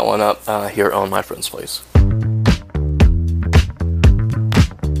messed that one up here on my friend's place.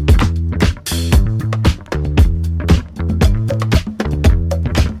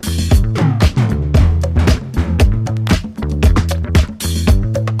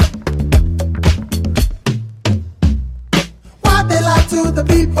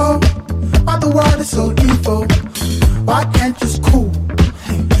 So evil, why can't you just cool?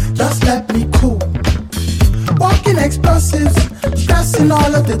 Hey, just let me cool. Walking explosives, stressing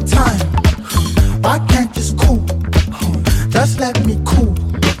all of the time. Why can't you just cool? Just let me cool.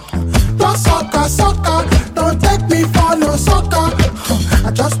 Don't sucker, sucker, don't take me for no sucker.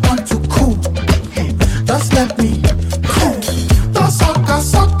 I just want to cool. Just let me cool. Don't sucker,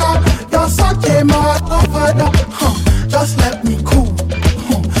 sucker, you're such a motherfucker. Just let me cool.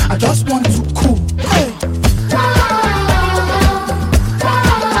 I just want to cool. Hey.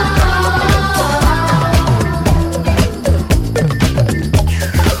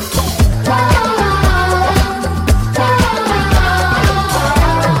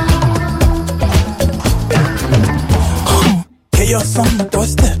 Chaos on the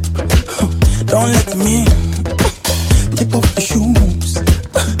doorstep. Don't let me in. Take off your shoes.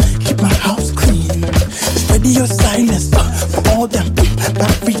 Keep my house clean. Spread your silence for all them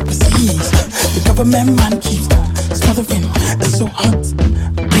bad frequencies. The government man keeps smothering. It's so hot.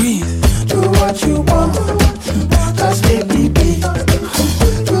 Breathe. Do what you want. Just give me peace.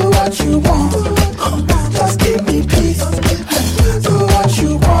 Do what you want. Just give me peace. Do what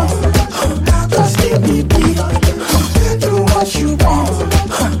you want. Just give me peace. Do what you want.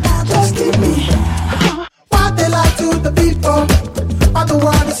 Just give me. Why they lie to the people? Why the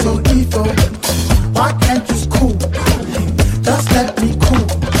world is so evil? Why can't you just cool? Just let me cool.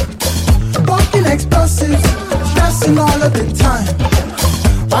 Walking explosives, stressing all of the time.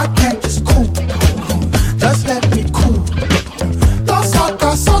 Why can't you just cool? Just let me cool. Don't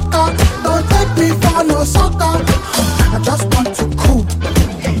sucker, sucker, don't take me for no sucker. I just want to cool.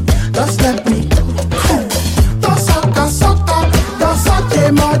 Just let me cool. Don't sucker, sucker, you're such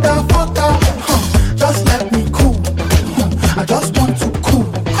a motherfucker. Just let me cool. I just want to cool.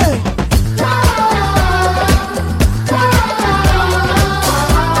 Hey.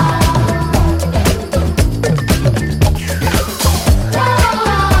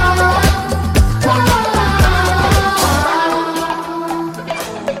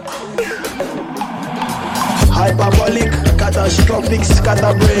 Hyperbolic, catastrophic,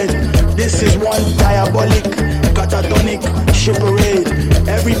 scatterbrain. This is one diabolic, catatonic, shipperade.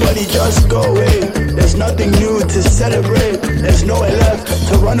 Everybody just go away. There's nothing new to celebrate. There's nowhere left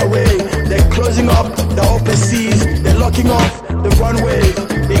to run away. They're closing up the open seas. They're locking off the runway.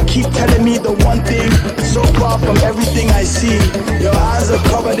 They keep telling me the one thing, so far from everything I see. Your hands are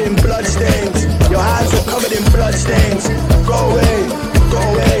covered in bloodstains. Your hands are covered in bloodstains. Go away, go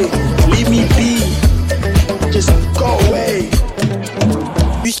away, leave me be. Just go away.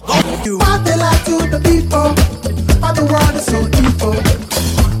 Why they lie to the people? Why the world is so evil?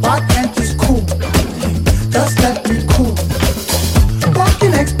 Why can't you just cool? Just let me cool.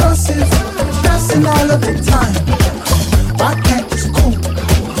 Walking explosives, stressing all of the time. Why can't you just cool?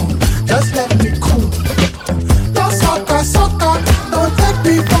 Just let me cool. Don't sucker, sucker, don't take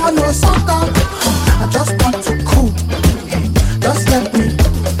me for no sucker. I just want to cool. Just let me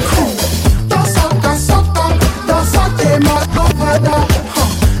cool. Don't sucker, sucker, don't suck a motherfucker.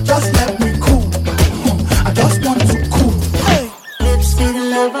 Just let me cool. I just want to cool. Hey. Lipstick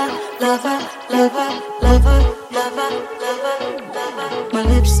lover, lover, lover, lover, lover, lover, lover. My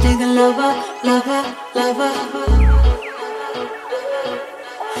lipstick lover, lover, lover.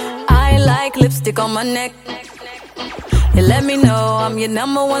 I like lipstick on my neck. You let me know I'm your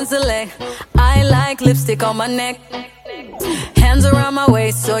number one select. I like lipstick on my neck. Hands around my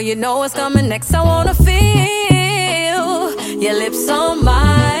waist so you know what's coming next. I wanna feel your lips on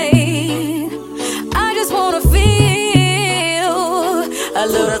mine. I just wanna feel a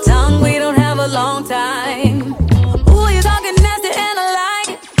little tongue, we don't have a long time. Ooh, you talking nasty and I like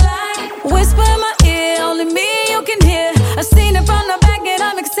it. Whisper in my ear, only me you can hear. I've seen it from the back and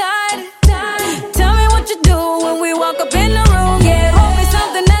I'm excited. Tell me what you do when we walk up in the room. Yeah, hold me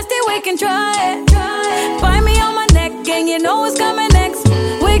something nasty, we can try it. Bite me on my neck and you know what's coming next.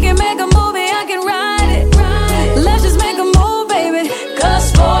 We can make a movie, I can write it. Let's just make a move, baby.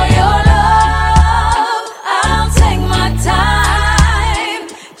 Cause for your love, I'll take my time.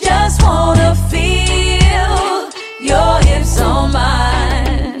 Just wanna feel your hips on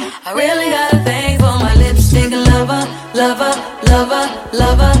mine. I really got a thing for my lipstick lover, lover, lover,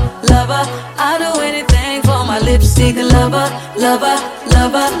 lover, lover. I'll do anything for my lipstick lover, lover,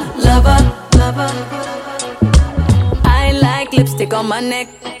 lover, lover, lover. I like lipstick on my neck.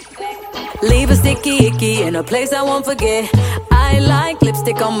 Leave a sticky icky in a place I won't forget. I like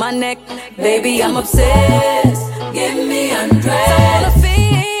lipstick on my neck. Baby, I'm obsessed. Give me undressed. I wanna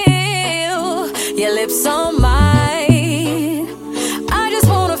feel your lips on mine. I just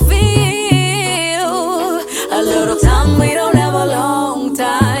wanna feel a little time. We don't have a long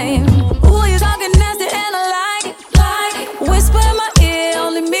time. Ooh, you talking nasty and I like it. Whisper in my ear,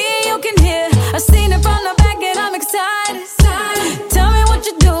 only me you can hear. I've seen it from the back and I'm excited.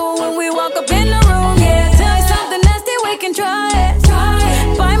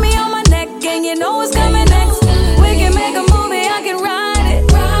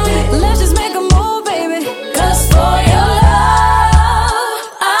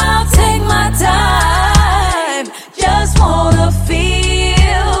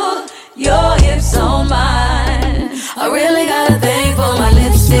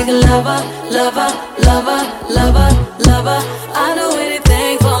 lover, lover, lover, lover. I do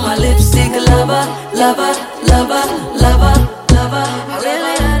anything for my lipstick lover, lover, lover, lover, lover. I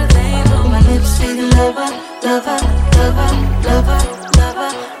really got a thing for my lipstick lover, lover, lover, lover,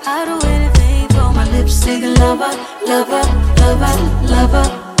 lover. I do anything for my lipstick lover, lover, lover, lover,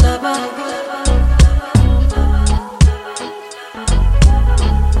 lover.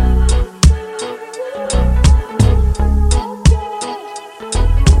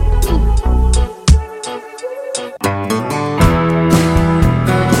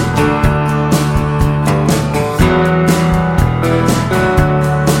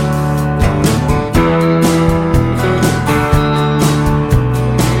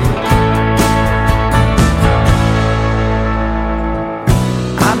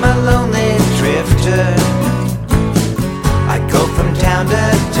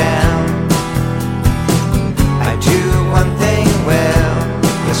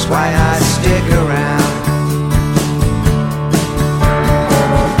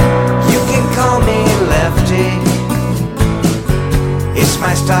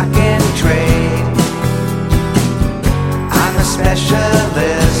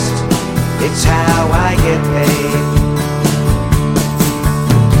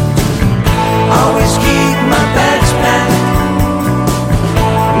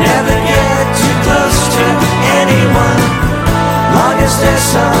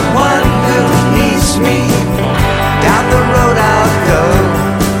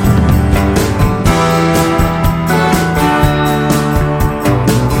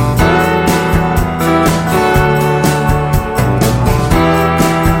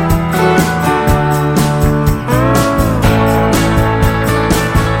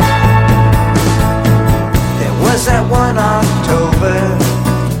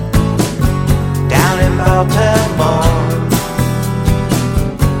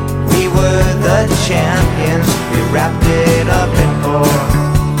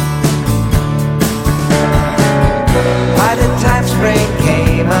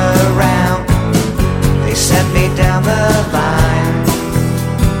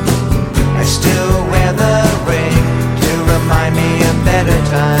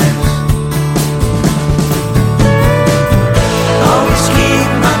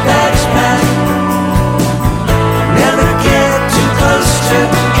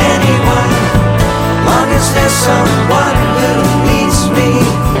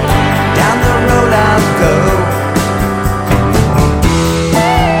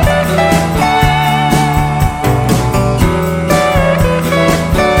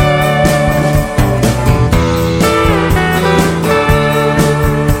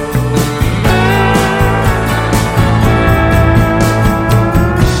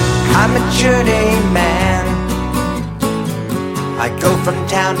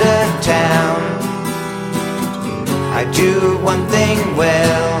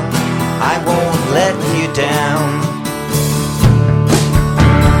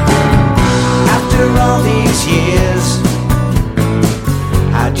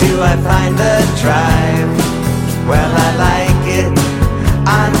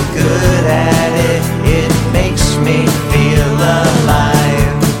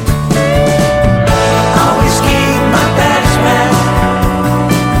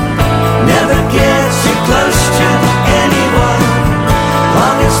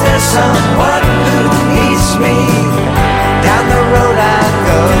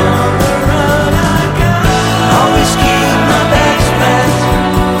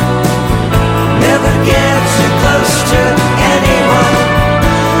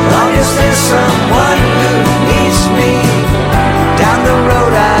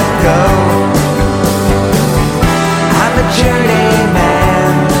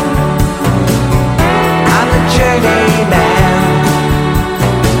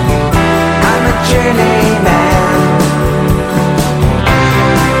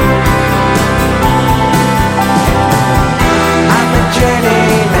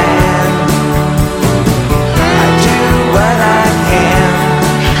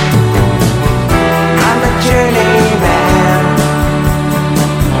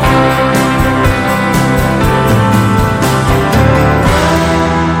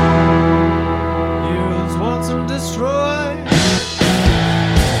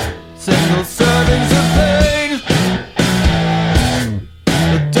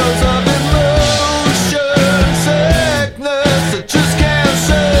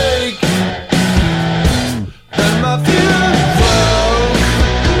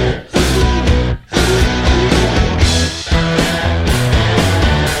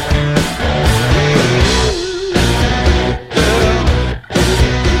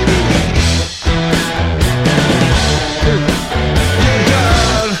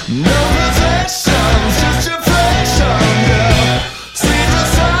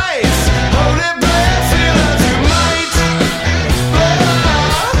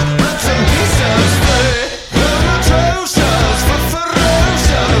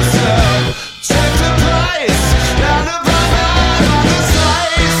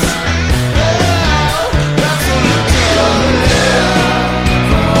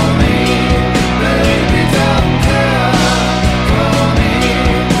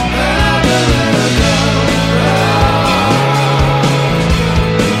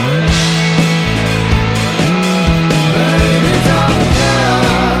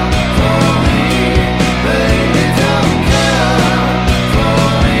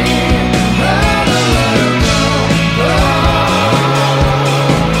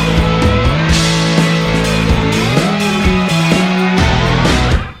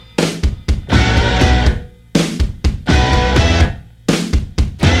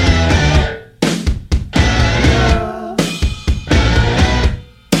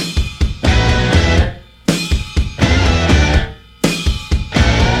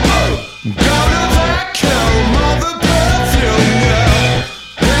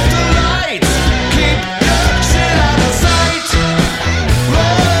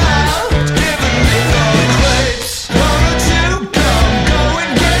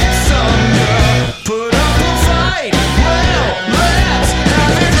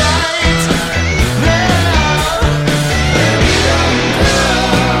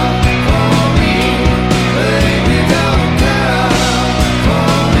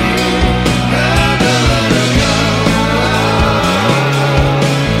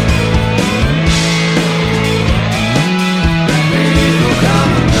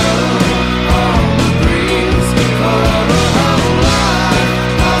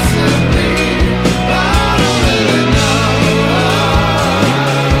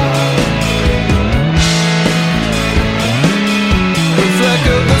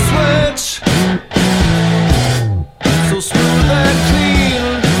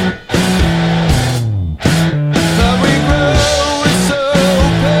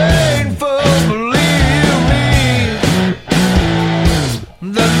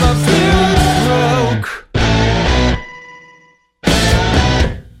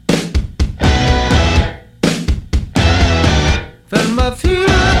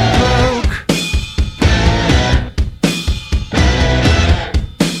 feeling broke.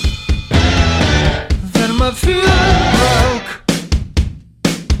 Then am I feeling broke?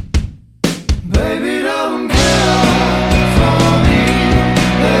 Baby, don't care for me.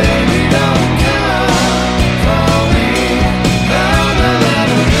 Baby, don't care for me. Never let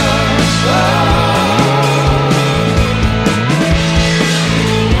her go.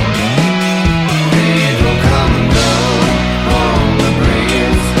 People come and go on the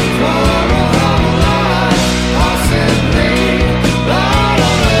breeze.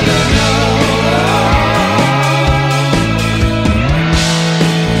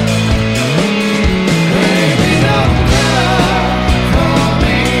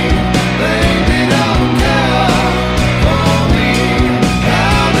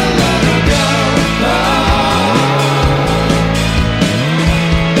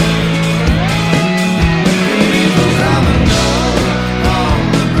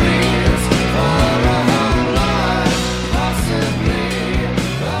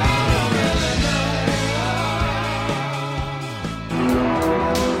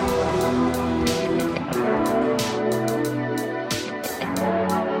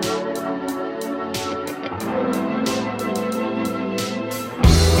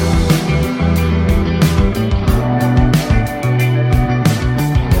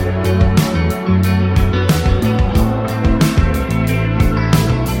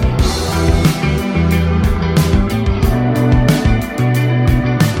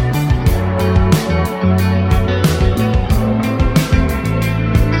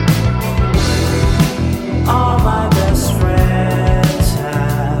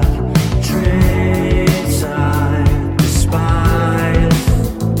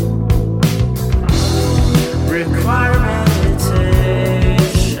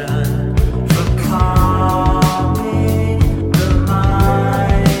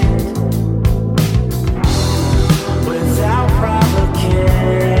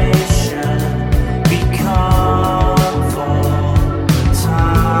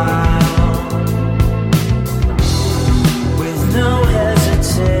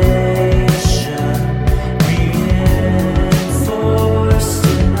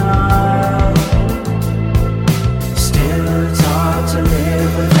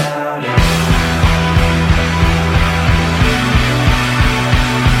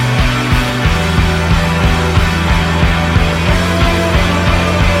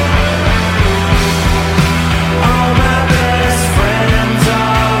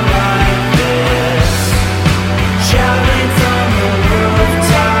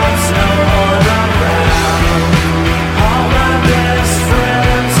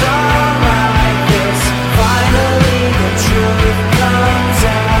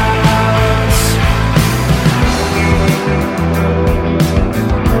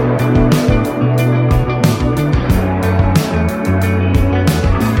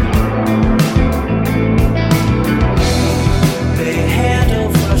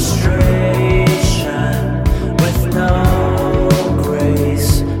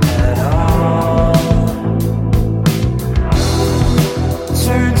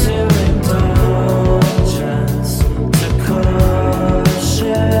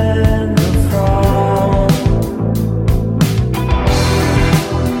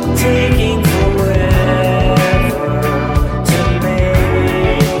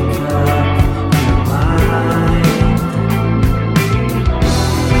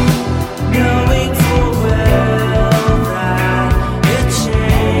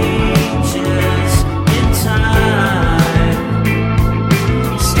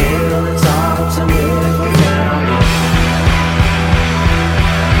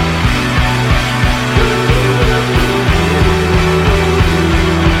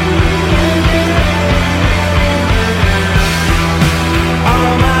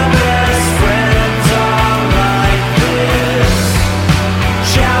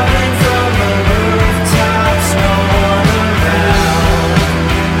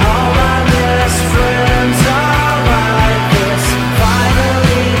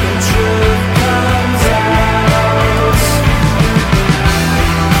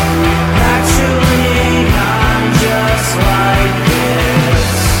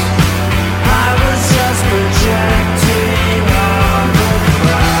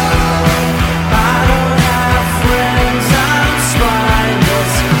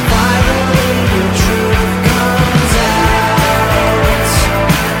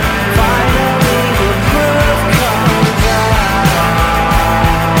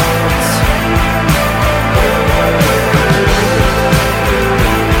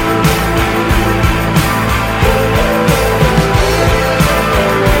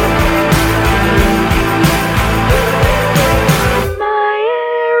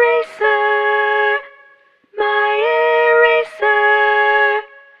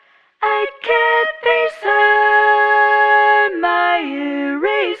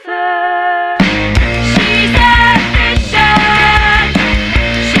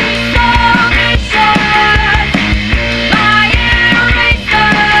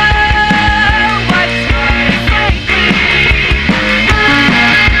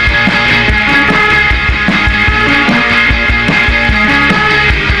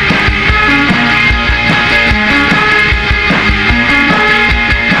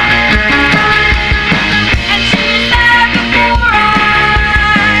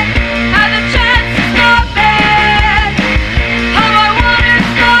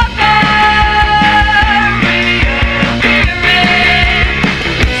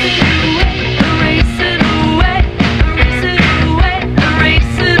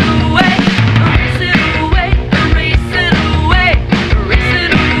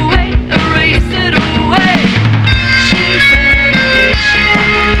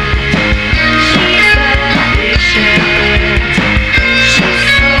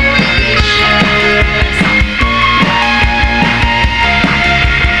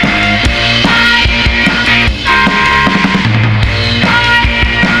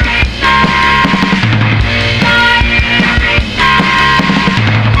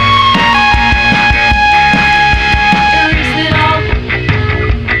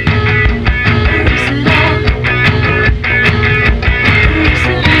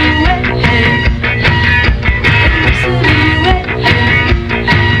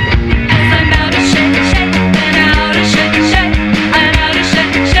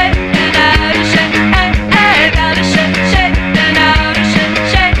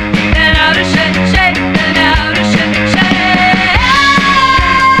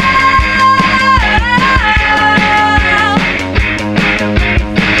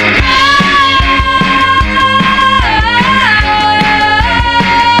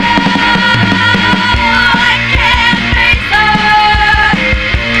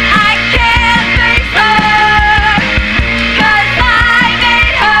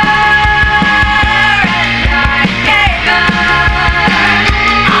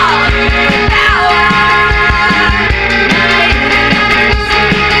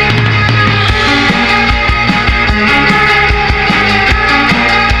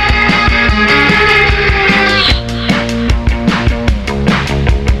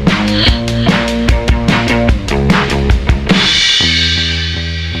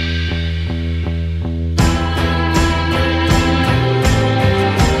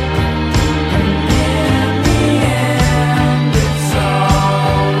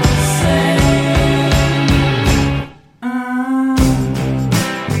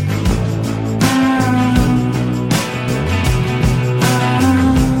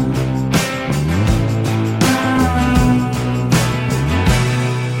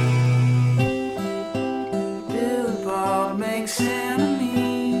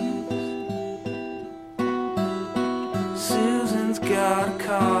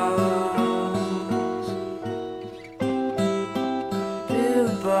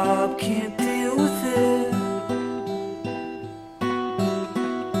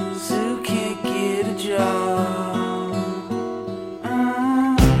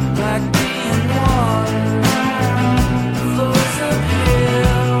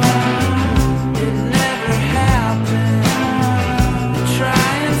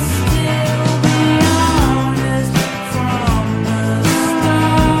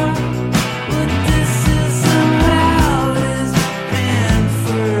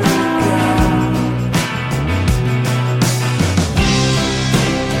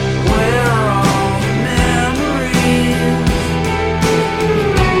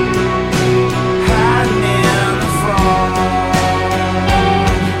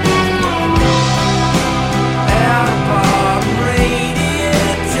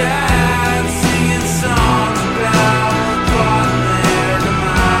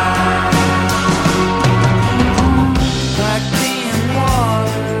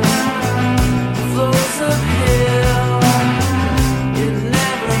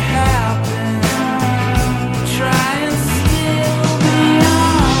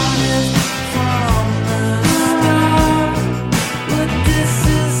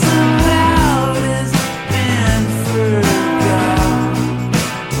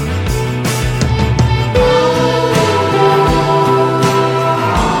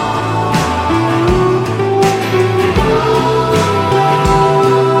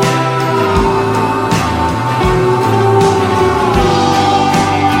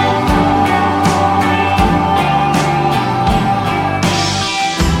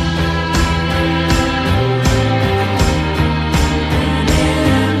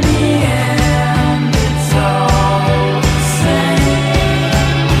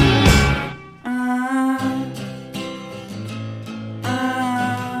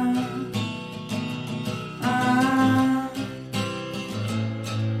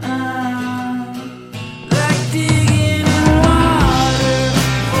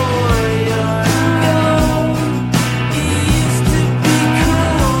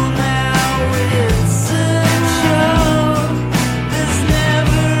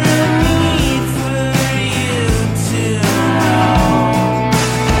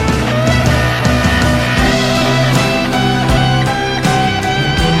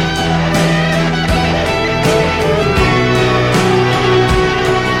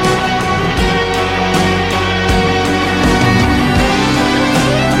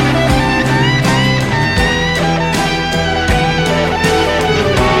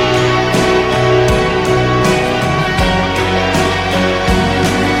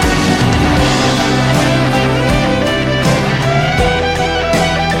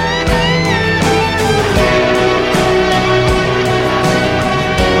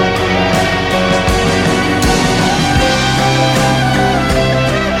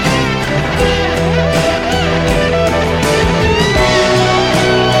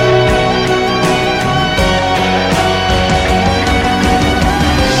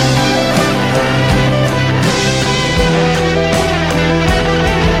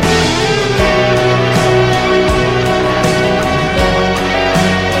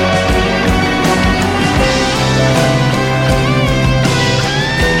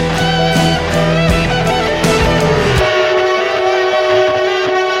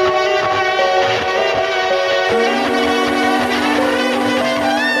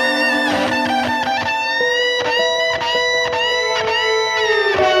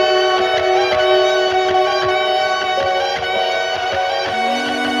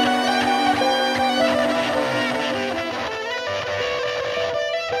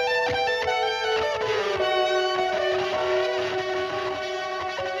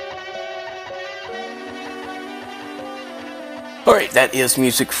 Alright, that is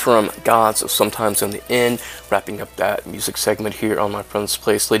music from Gods of Sometimes in the End. Wrapping up that music segment here on My Friend's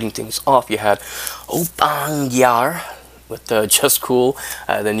Place. Leading things off, you had Obongjayar with Just Cool.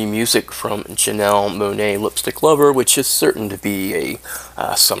 The new music from Jenelle, Monae, Lipstick Lover, which is certain to be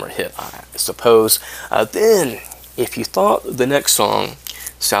a summer hit, I suppose. Then, if you thought the next song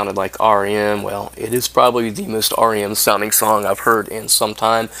sounded like REM, well, it is probably the most REM sounding song I've heard in some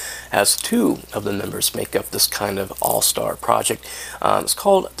time, as two of the members make up this kind of all-star project. It's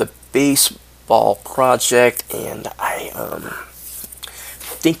called the Baseball Project, and I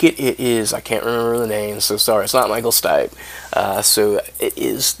think it is, I can't remember the name, so sorry, it's not Michael Stipe. So it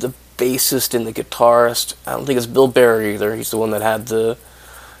is the bassist and the guitarist. I don't think it's Bill Berry either. He's the one that had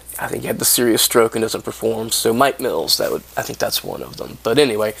I think he had the serious stroke and doesn't perform. So Mike Mills, I think that's one of them. But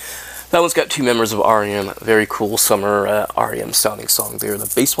anyway, that one's got two members of REM. Very cool summer REM sounding song there.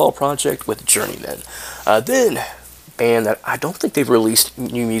 The Baseball Project with Journeyman. Then, band that I don't think they've released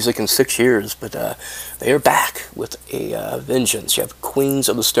new music in 6 years, but they are back with a vengeance. You have Queens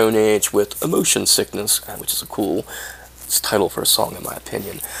of the Stone Age with Emotion Sickness, which is a cool title for a song in my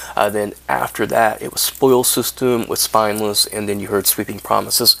opinion. Then after that it was Spoil System with Spineless, and then you heard Sweeping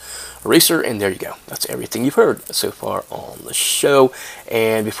Promises, Eraser, and there you go. That's everything you've heard so far on the show.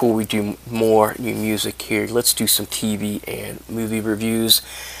 And before we do more new music here, let's do some TV and movie reviews.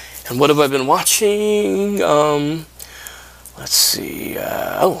 And what have I been watching? Let's see.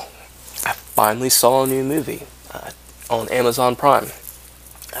 I finally saw a new movie on Amazon Prime.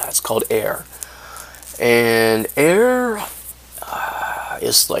 It's called Air. And Air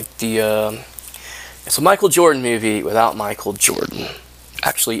is like it's a Michael Jordan movie without Michael Jordan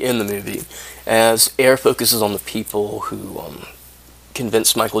actually in the movie, as Air focuses on the people who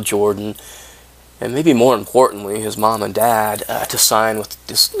convinced Michael Jordan, and maybe more importantly his mom and dad, to sign with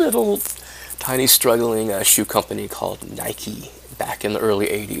this little tiny struggling shoe company called Nike back in the early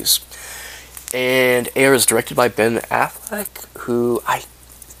 80s. And Air is directed by Ben Affleck, who I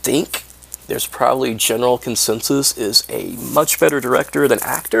think there's probably general consensus is a much better director than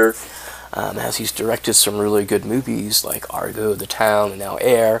actor, as he's directed some really good movies like Argo, The Town, and now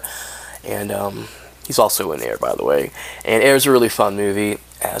Air. And he's also in Air, by the way. And Air's a really fun movie,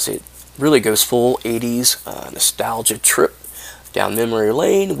 as it really goes full 80s nostalgia trip down memory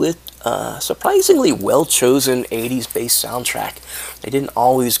lane with surprisingly well-chosen 80s-based soundtrack. They didn't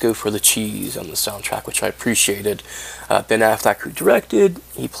always go for the cheese on the soundtrack, which I appreciated. Ben Affleck, who directed,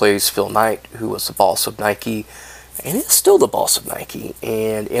 he plays Phil Knight, who was the boss of Nike, and is still the boss of Nike.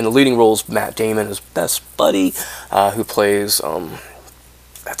 And in the leading roles, Matt Damon, his best buddy, who plays,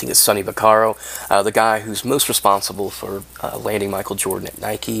 I think it's Sonny Vaccaro, the guy who's most responsible for landing Michael Jordan at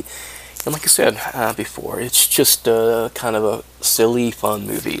Nike. And like I said before, it's just kind of a silly, fun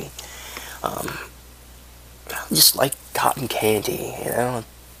movie. Just like cotton candy, you know?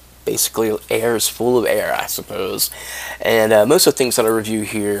 Basically, air is full of air, I suppose. And most of the things that I review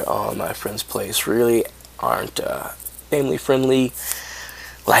here on My Friend's Place really aren't family-friendly,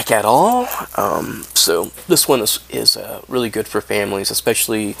 like at all. So this one is really good for families,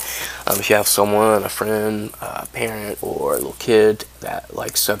 especially if you have someone, a friend, a parent, or a little kid that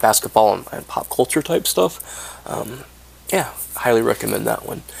likes basketball and pop culture type stuff. Yeah, highly recommend that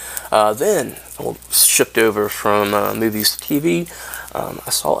one. Then we'll shift over from movies to TV. I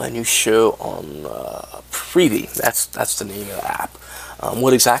saw a new show on Freevee. That's the name of the app.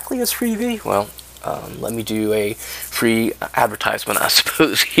 What exactly is Freevee? Well, let me do a free advertisement, I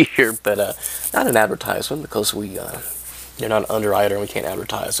suppose, here, but not an advertisement, because you're not an underwriter and we can't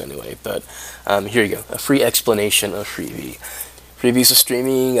advertise anyway. But here you go, a free explanation of Freevee. Freevee is a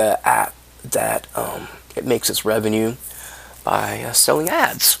streaming app that it makes its revenue by selling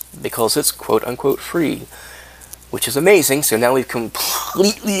ads, because it's quote-unquote free, which is amazing. So now we've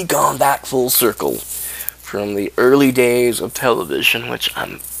completely gone back full circle from the early days of television, which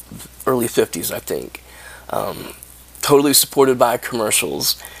I'm early 50s, I think, totally supported by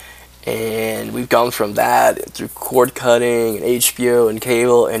commercials, and we've gone from that through cord cutting and HBO and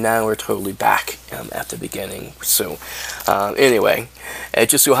cable, and now we're totally back at the beginning. So anyway, it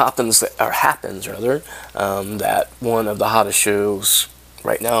just so happens that one of the hottest shows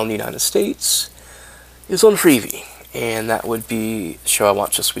right now in the United States is on Freevee, and that would be the show I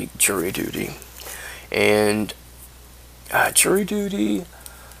watched this week, Jury Duty. And Jury Duty,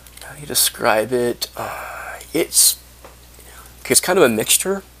 how do you describe it? It's kind of a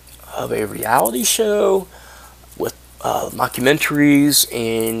mixture of a reality show with mockumentaries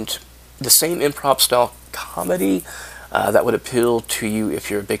and the same improv style comedy that would appeal to you if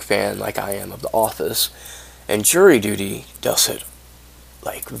you're a big fan like I am of The Office. And Jury Duty does it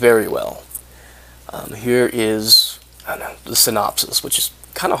like very well. Here is I don't know, the synopsis, which is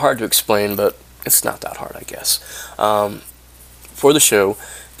kind of hard to explain, but it's not that hard, I guess. For the show,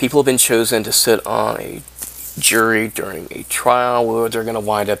 people have been chosen to sit on a jury during a trial where they're going to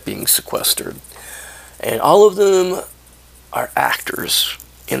wind up being sequestered. And all of them are actors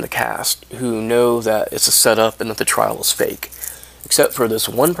in the cast who know that it's a setup and that the trial is fake. Except for this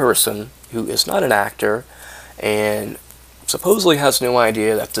one person who is not an actor and supposedly has no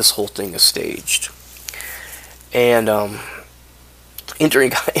idea that this whole thing is staged. And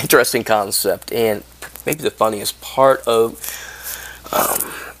interesting concept, and maybe the funniest part of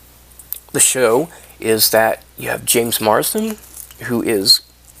the show is that you have James Marsden, who is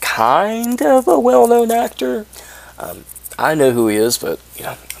kind of a well-known actor. I know who he is, but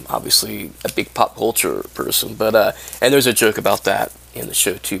I'm obviously a big pop culture person. But and there's a joke about that in the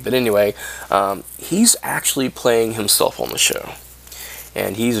show too. But anyway, he's actually playing himself on the show,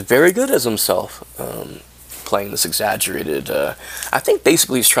 and he's very good as himself, playing this exaggerated. I think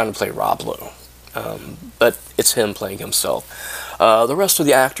basically he's trying to play Rob Lowe, but it's him playing himself. The rest of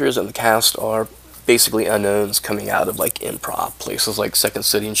the actors and the cast are basically unknowns coming out of like improv places like Second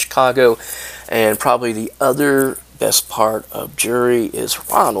City in Chicago, and probably the other best part of Jury is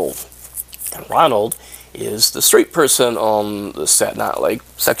Ronald. And Ronald is the straight person on the set, not like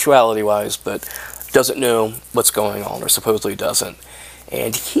sexuality wise, but doesn't know what's going on, or supposedly doesn't.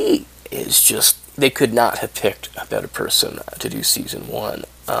 And he is just, they could not have picked a better person to do season 1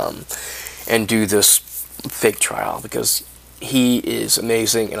 and do this fake trial, because he is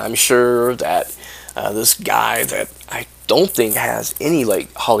amazing. And I'm sure that this guy that I don't think has any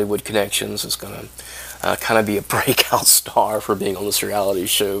like Hollywood connections is gonna kind of be a breakout star for being on this reality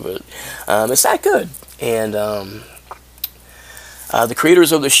show. But it's that good. And the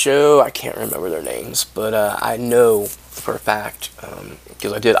creators of the show, I can't remember their names, but I know for a fact,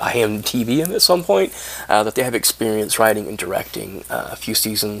 because I did IMDb at some point, that they have experience writing and directing a few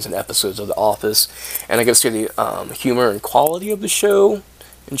seasons and episodes of The Office. And I gotta say the humor and quality of the show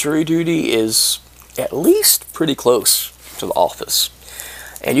in Jury Duty is at least pretty close to The Office.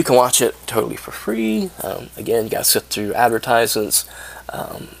 And you can watch it totally for free. Again, you gotta sit through advertisements,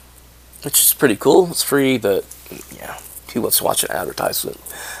 which is pretty cool. It's free, but yeah, who wants to watch an advertisement?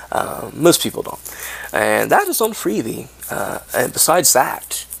 Most people don't. And that is on Freevee. And besides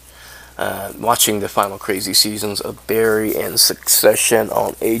that, watching the final crazy seasons of Barry and Succession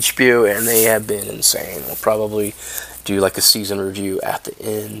on HBO, and they have been insane. I'll probably do like a season review at the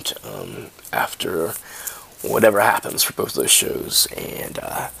end, after whatever happens for both of those shows. And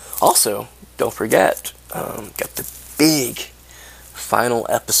also, don't forget, got the big final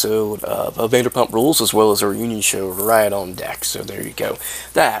episode of Vanderpump Rules, as well as a reunion show right on deck. So there you go.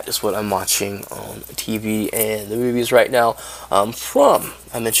 That is what I'm watching on TV and the movies right now. From,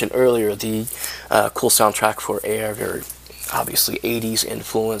 I mentioned earlier, the cool soundtrack for Air, very obviously 80s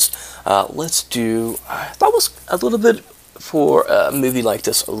influenced. Let's do, I thought was a little bit, for a movie like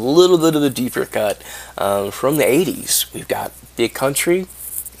this, a little bit of a deeper cut from the 80s. We've got Big Country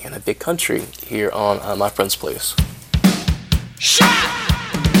and a Big Country here on My Friend's Place. Shot!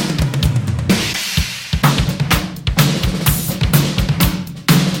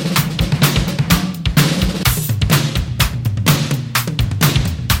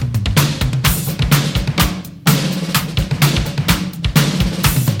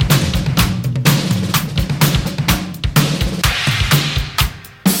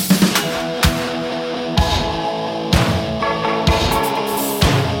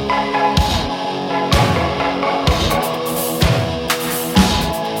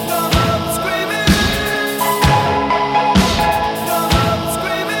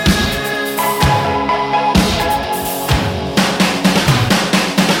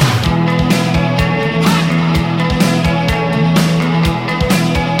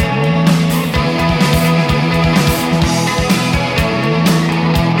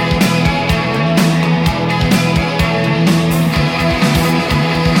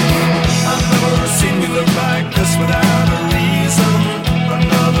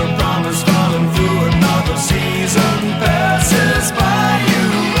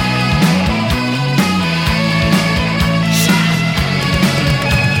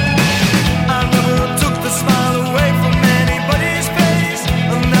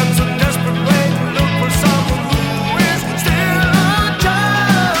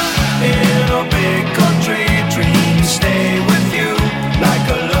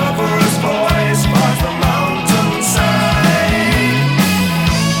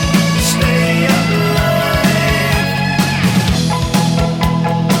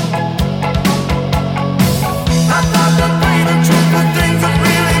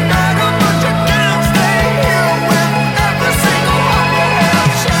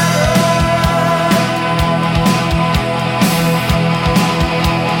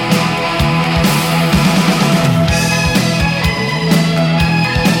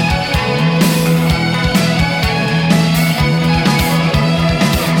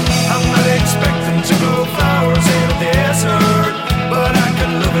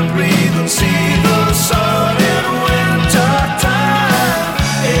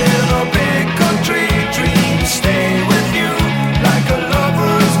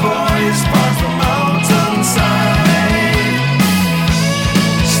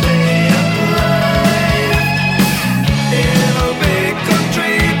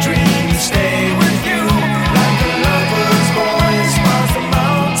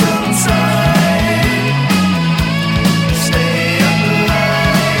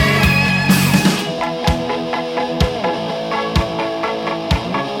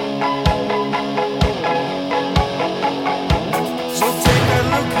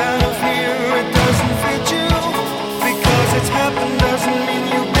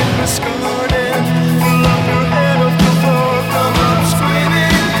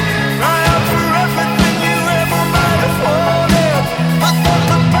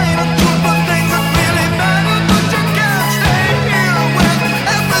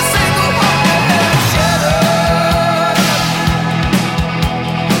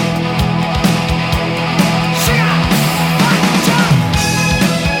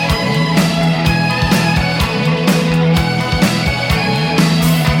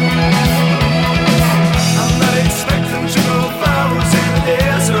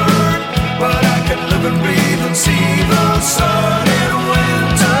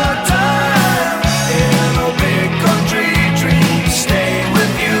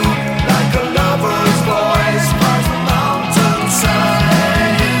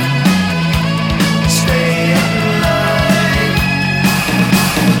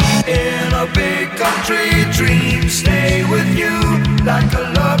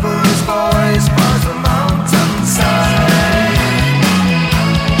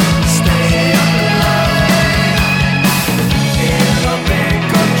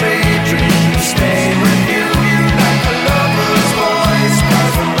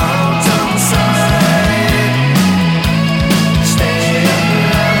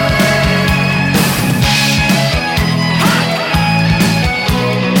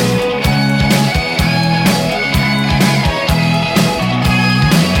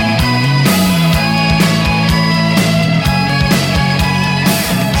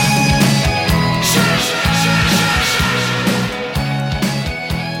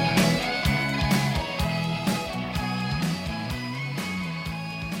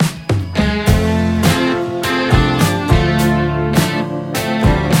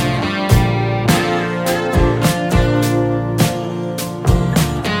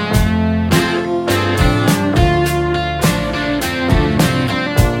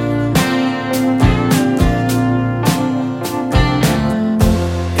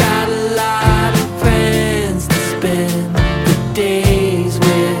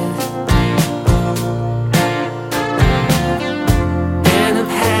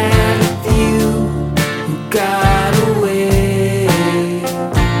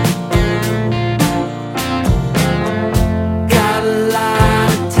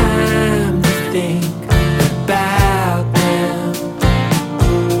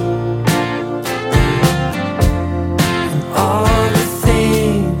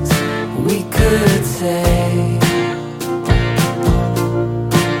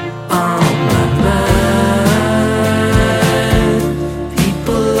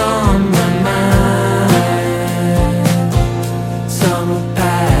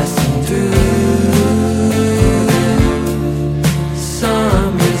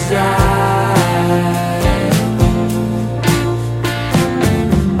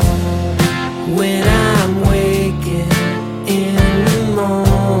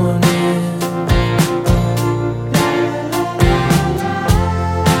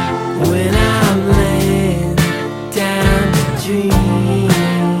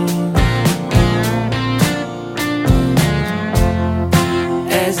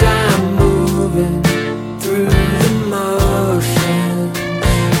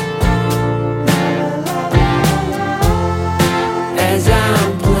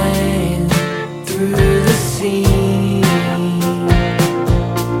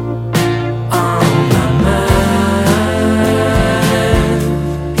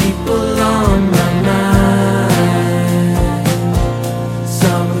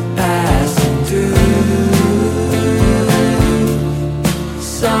 while we're passing through.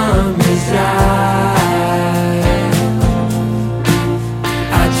 Summer's right.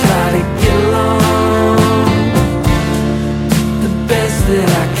 I try to get along the best that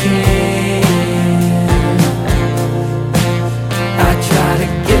I can. I try to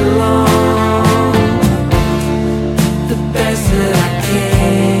get along the best that I can.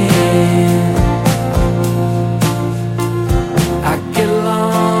 I get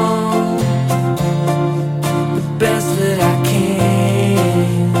along the best that I can.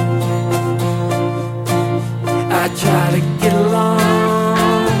 I try to get along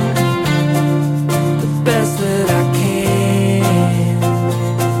the best that I can.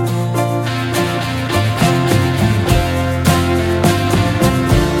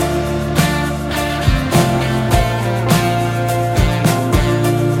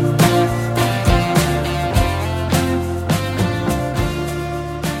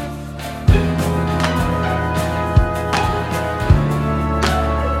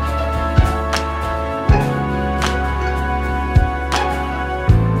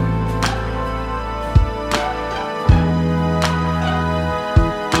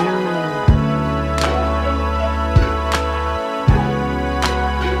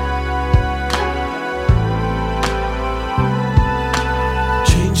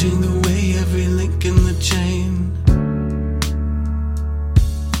 Changing the way every link in the chain.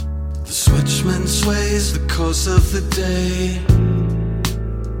 The switchman sways the course of the day.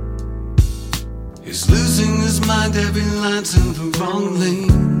 He's losing his mind, every line's in the wrong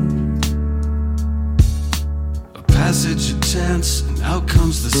lane. A passage of chance and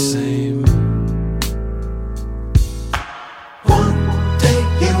outcomes the same. One day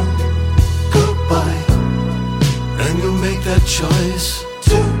you'll go by and you'll make that choice.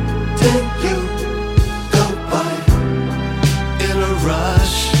 Today you go by in a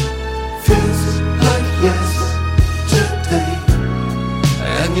rush. Feels like yesterday,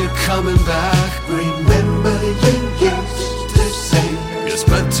 and you're coming back. Remember you used to say you're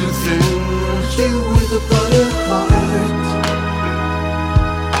spread too thin. You with a butter heart.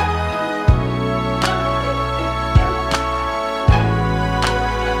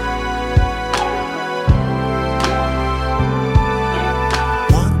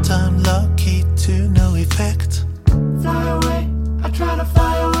 One time lucky to no effect. Fly away, I try to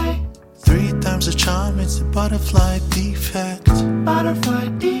fly away. 3 times the charm, it's a butterfly defect. Butterfly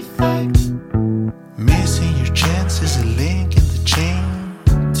defect. Missing your chance is a link in the chain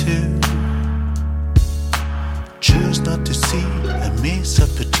too. Choose not to see a missed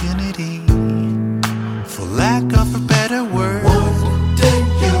opportunity. For lack of a better word. One day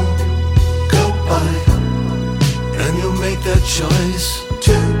you'll go by And you'll make that choice.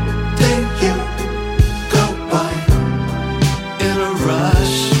 Today you go by In a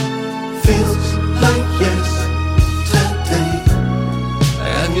rush. Feels like yesterday.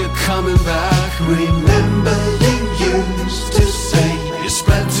 And you're coming back. Remember you used to say You're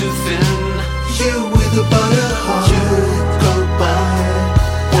spread too thin. you with a butter heart. You go by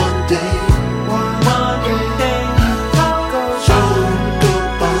one day. One day you go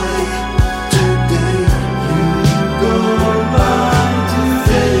by today. You go by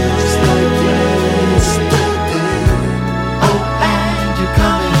today. It's like yesterday. Oh, and you're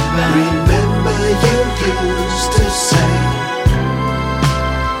coming back. Remember you used to say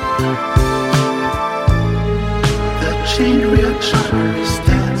The chain reaction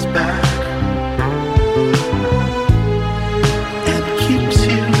stands back and keeps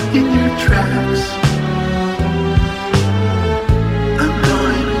you in your tracks. I'm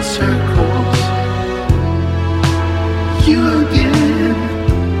going in circles. You again.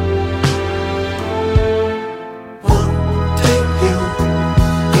 one day you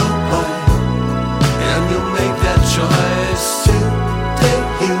go by. And you'll make that choice. Today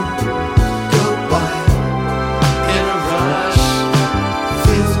you go by. In a rush.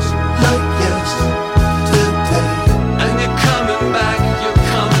 Feels like yesterday. And you're coming back. You're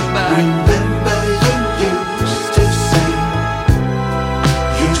coming back. Remember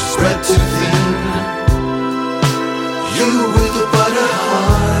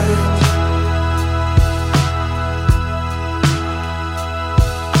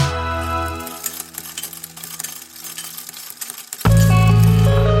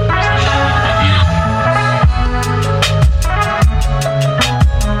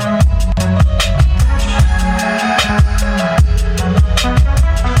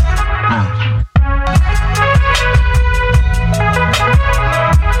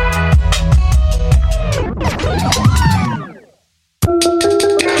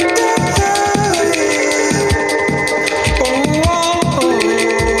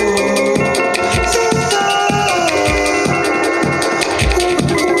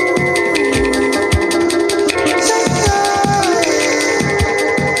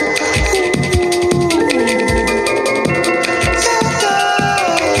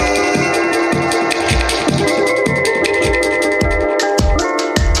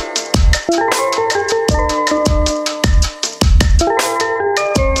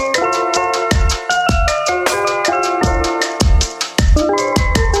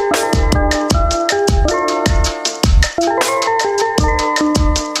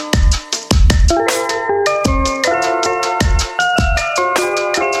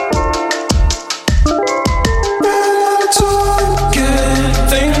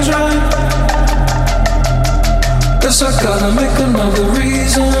gotta make another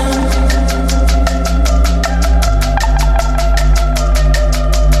reason.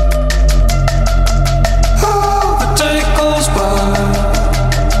 Oh, the day goes by,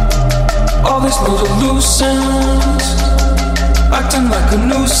 all these little loose ends, acting like a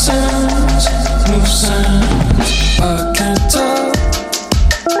nuisance. I can't tell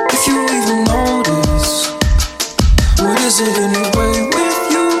if you even notice. What is it anyway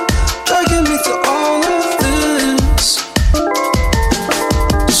with you, dragging me through all of this?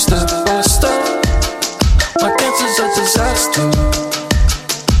 Step by step, my dance is a disaster.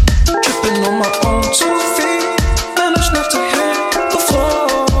 Tripping on my own 2 feet, managed not to hit the floor.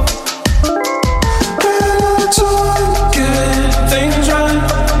 Ran out of time to get things right.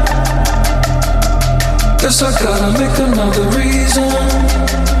 Guess I gotta make another reason.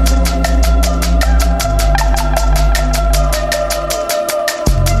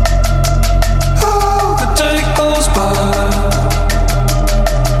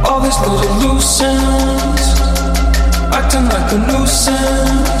 Little loose ends, acting like a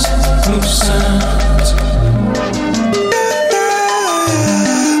nuisance.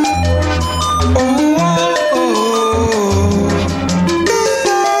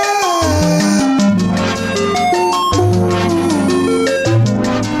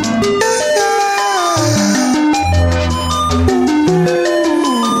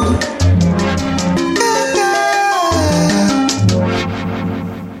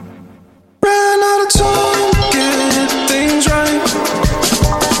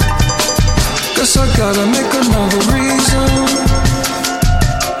 Gotta make another reason.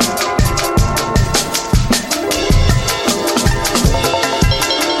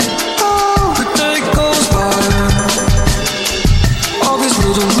 Oh, the day goes by, all these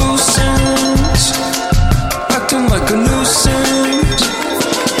little loose ends, acting like a nuisance.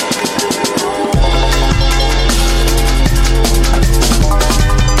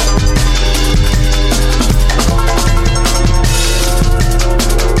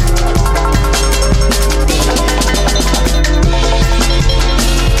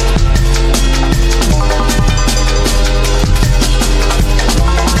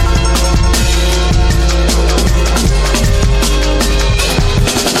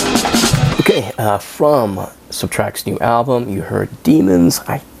 From Subtract's new album, you heard Demons.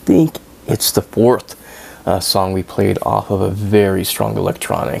 I think it's the 4th song we played off of a very strong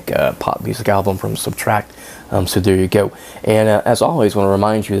electronic pop music album from Subtract. So there you go. And as always, I want to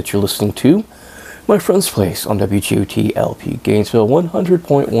remind you that you're listening to My Friend's Place on WGOT LP Gainesville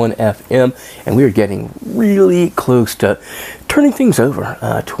 100.1 FM. And we are getting really close to turning things over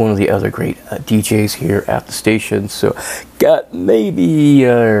to one of the other great DJs here at the station. So got maybe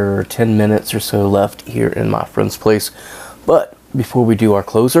 10 minutes or so left here in My Friend's Place. But before we do our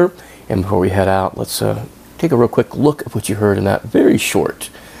closer and before we head out, let's take a real quick look at what you heard in that very short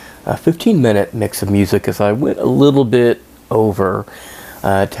 15-minute mix of music, as I went a little bit over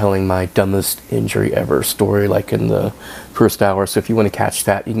telling my dumbest injury ever story like in the first hour. So if you want to catch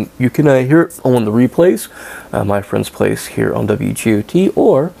that, you can hear it on the replays, My Friend's Place here on WGOT,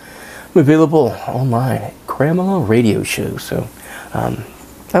 or I'm available online at Cramela Radio Show. So I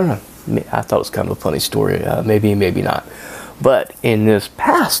don't know, I thought it was kind of a funny story, maybe not. But in this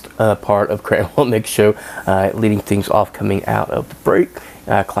past part of Cramela Mix Show, leading things off coming out of the break,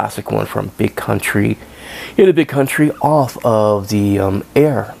 classic one from Big Country, Big Country, off of the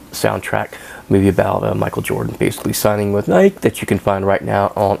Air soundtrack, movie about Michael Jordan basically signing with Nike, that you can find right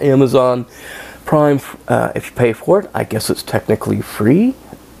now on Amazon Prime. If you pay for it, I guess it's technically free.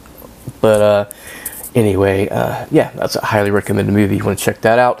 But anyway, yeah, that's a highly recommended movie. You want to check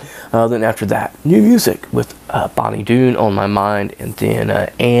that out. Then after that, new music with Bonnie Doon, On My Mind, and then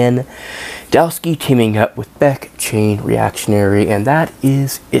Adanowsky teaming up with Beck, Chain, Reactionary, and that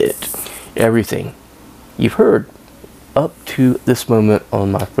is it. Everything you've heard up to this moment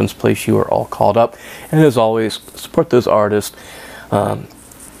on My Friend's Place, you are all caught up. And as always, support those artists.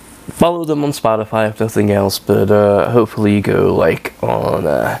 Follow them on Spotify if nothing else, but hopefully you go like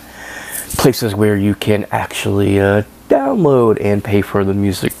on places where you can actually download and pay for the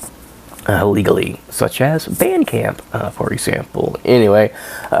music legally, such as Bandcamp, for example. Anyway,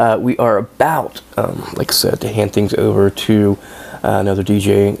 we are about, like I said, to hand things over to another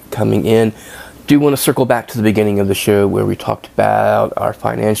DJ coming in. Do want to circle back to the beginning of the show where we talked about our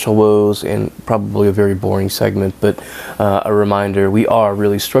financial woes, and probably a very boring segment, but a reminder, we are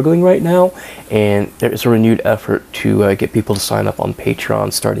really struggling right now, and there is a renewed effort to get people to sign up on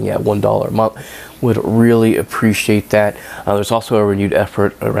Patreon starting at $1 a month. Would really appreciate that. There's also a renewed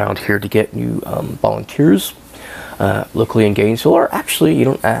effort around here to get new volunteers locally in Gainesville, or actually you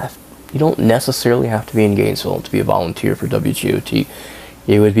don't have you don't necessarily have to be in Gainesville to be a volunteer for WGOT.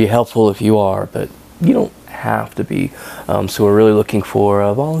 It would be helpful if you are, but you don't have to be. So we're really looking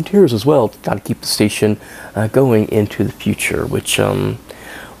for volunteers as well to kind of keep the station going into the future, which a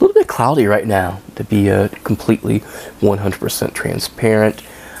little bit cloudy right now, to be completely 100% transparent.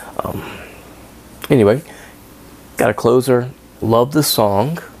 Anyway, got a closer. Love the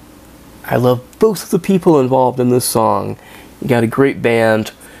song. I love both of the people involved in this song. You got a great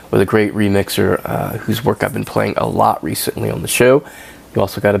band with a great remixer whose work I've been playing a lot recently on the show. You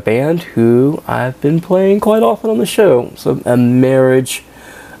also got a band who I've been playing quite often on the show. So a marriage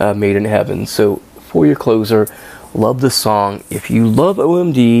made in heaven. So for your closer, love the song. If you love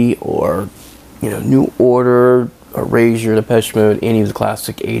OMD or New Order, Erasure, Depeche Mode, any of the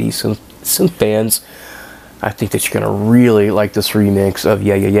classic 80s synth bands, I think that you're going to really like this remix of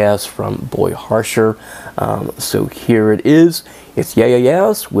Yeah Yeah Yeahs from Boy Harsher. So here it is. It's Yeah Yeah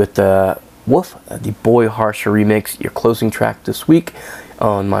Yeahs with Woof, the Boy Harsher remix, your closing track this week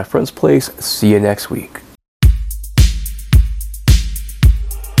on My Friend's Place. See you next week.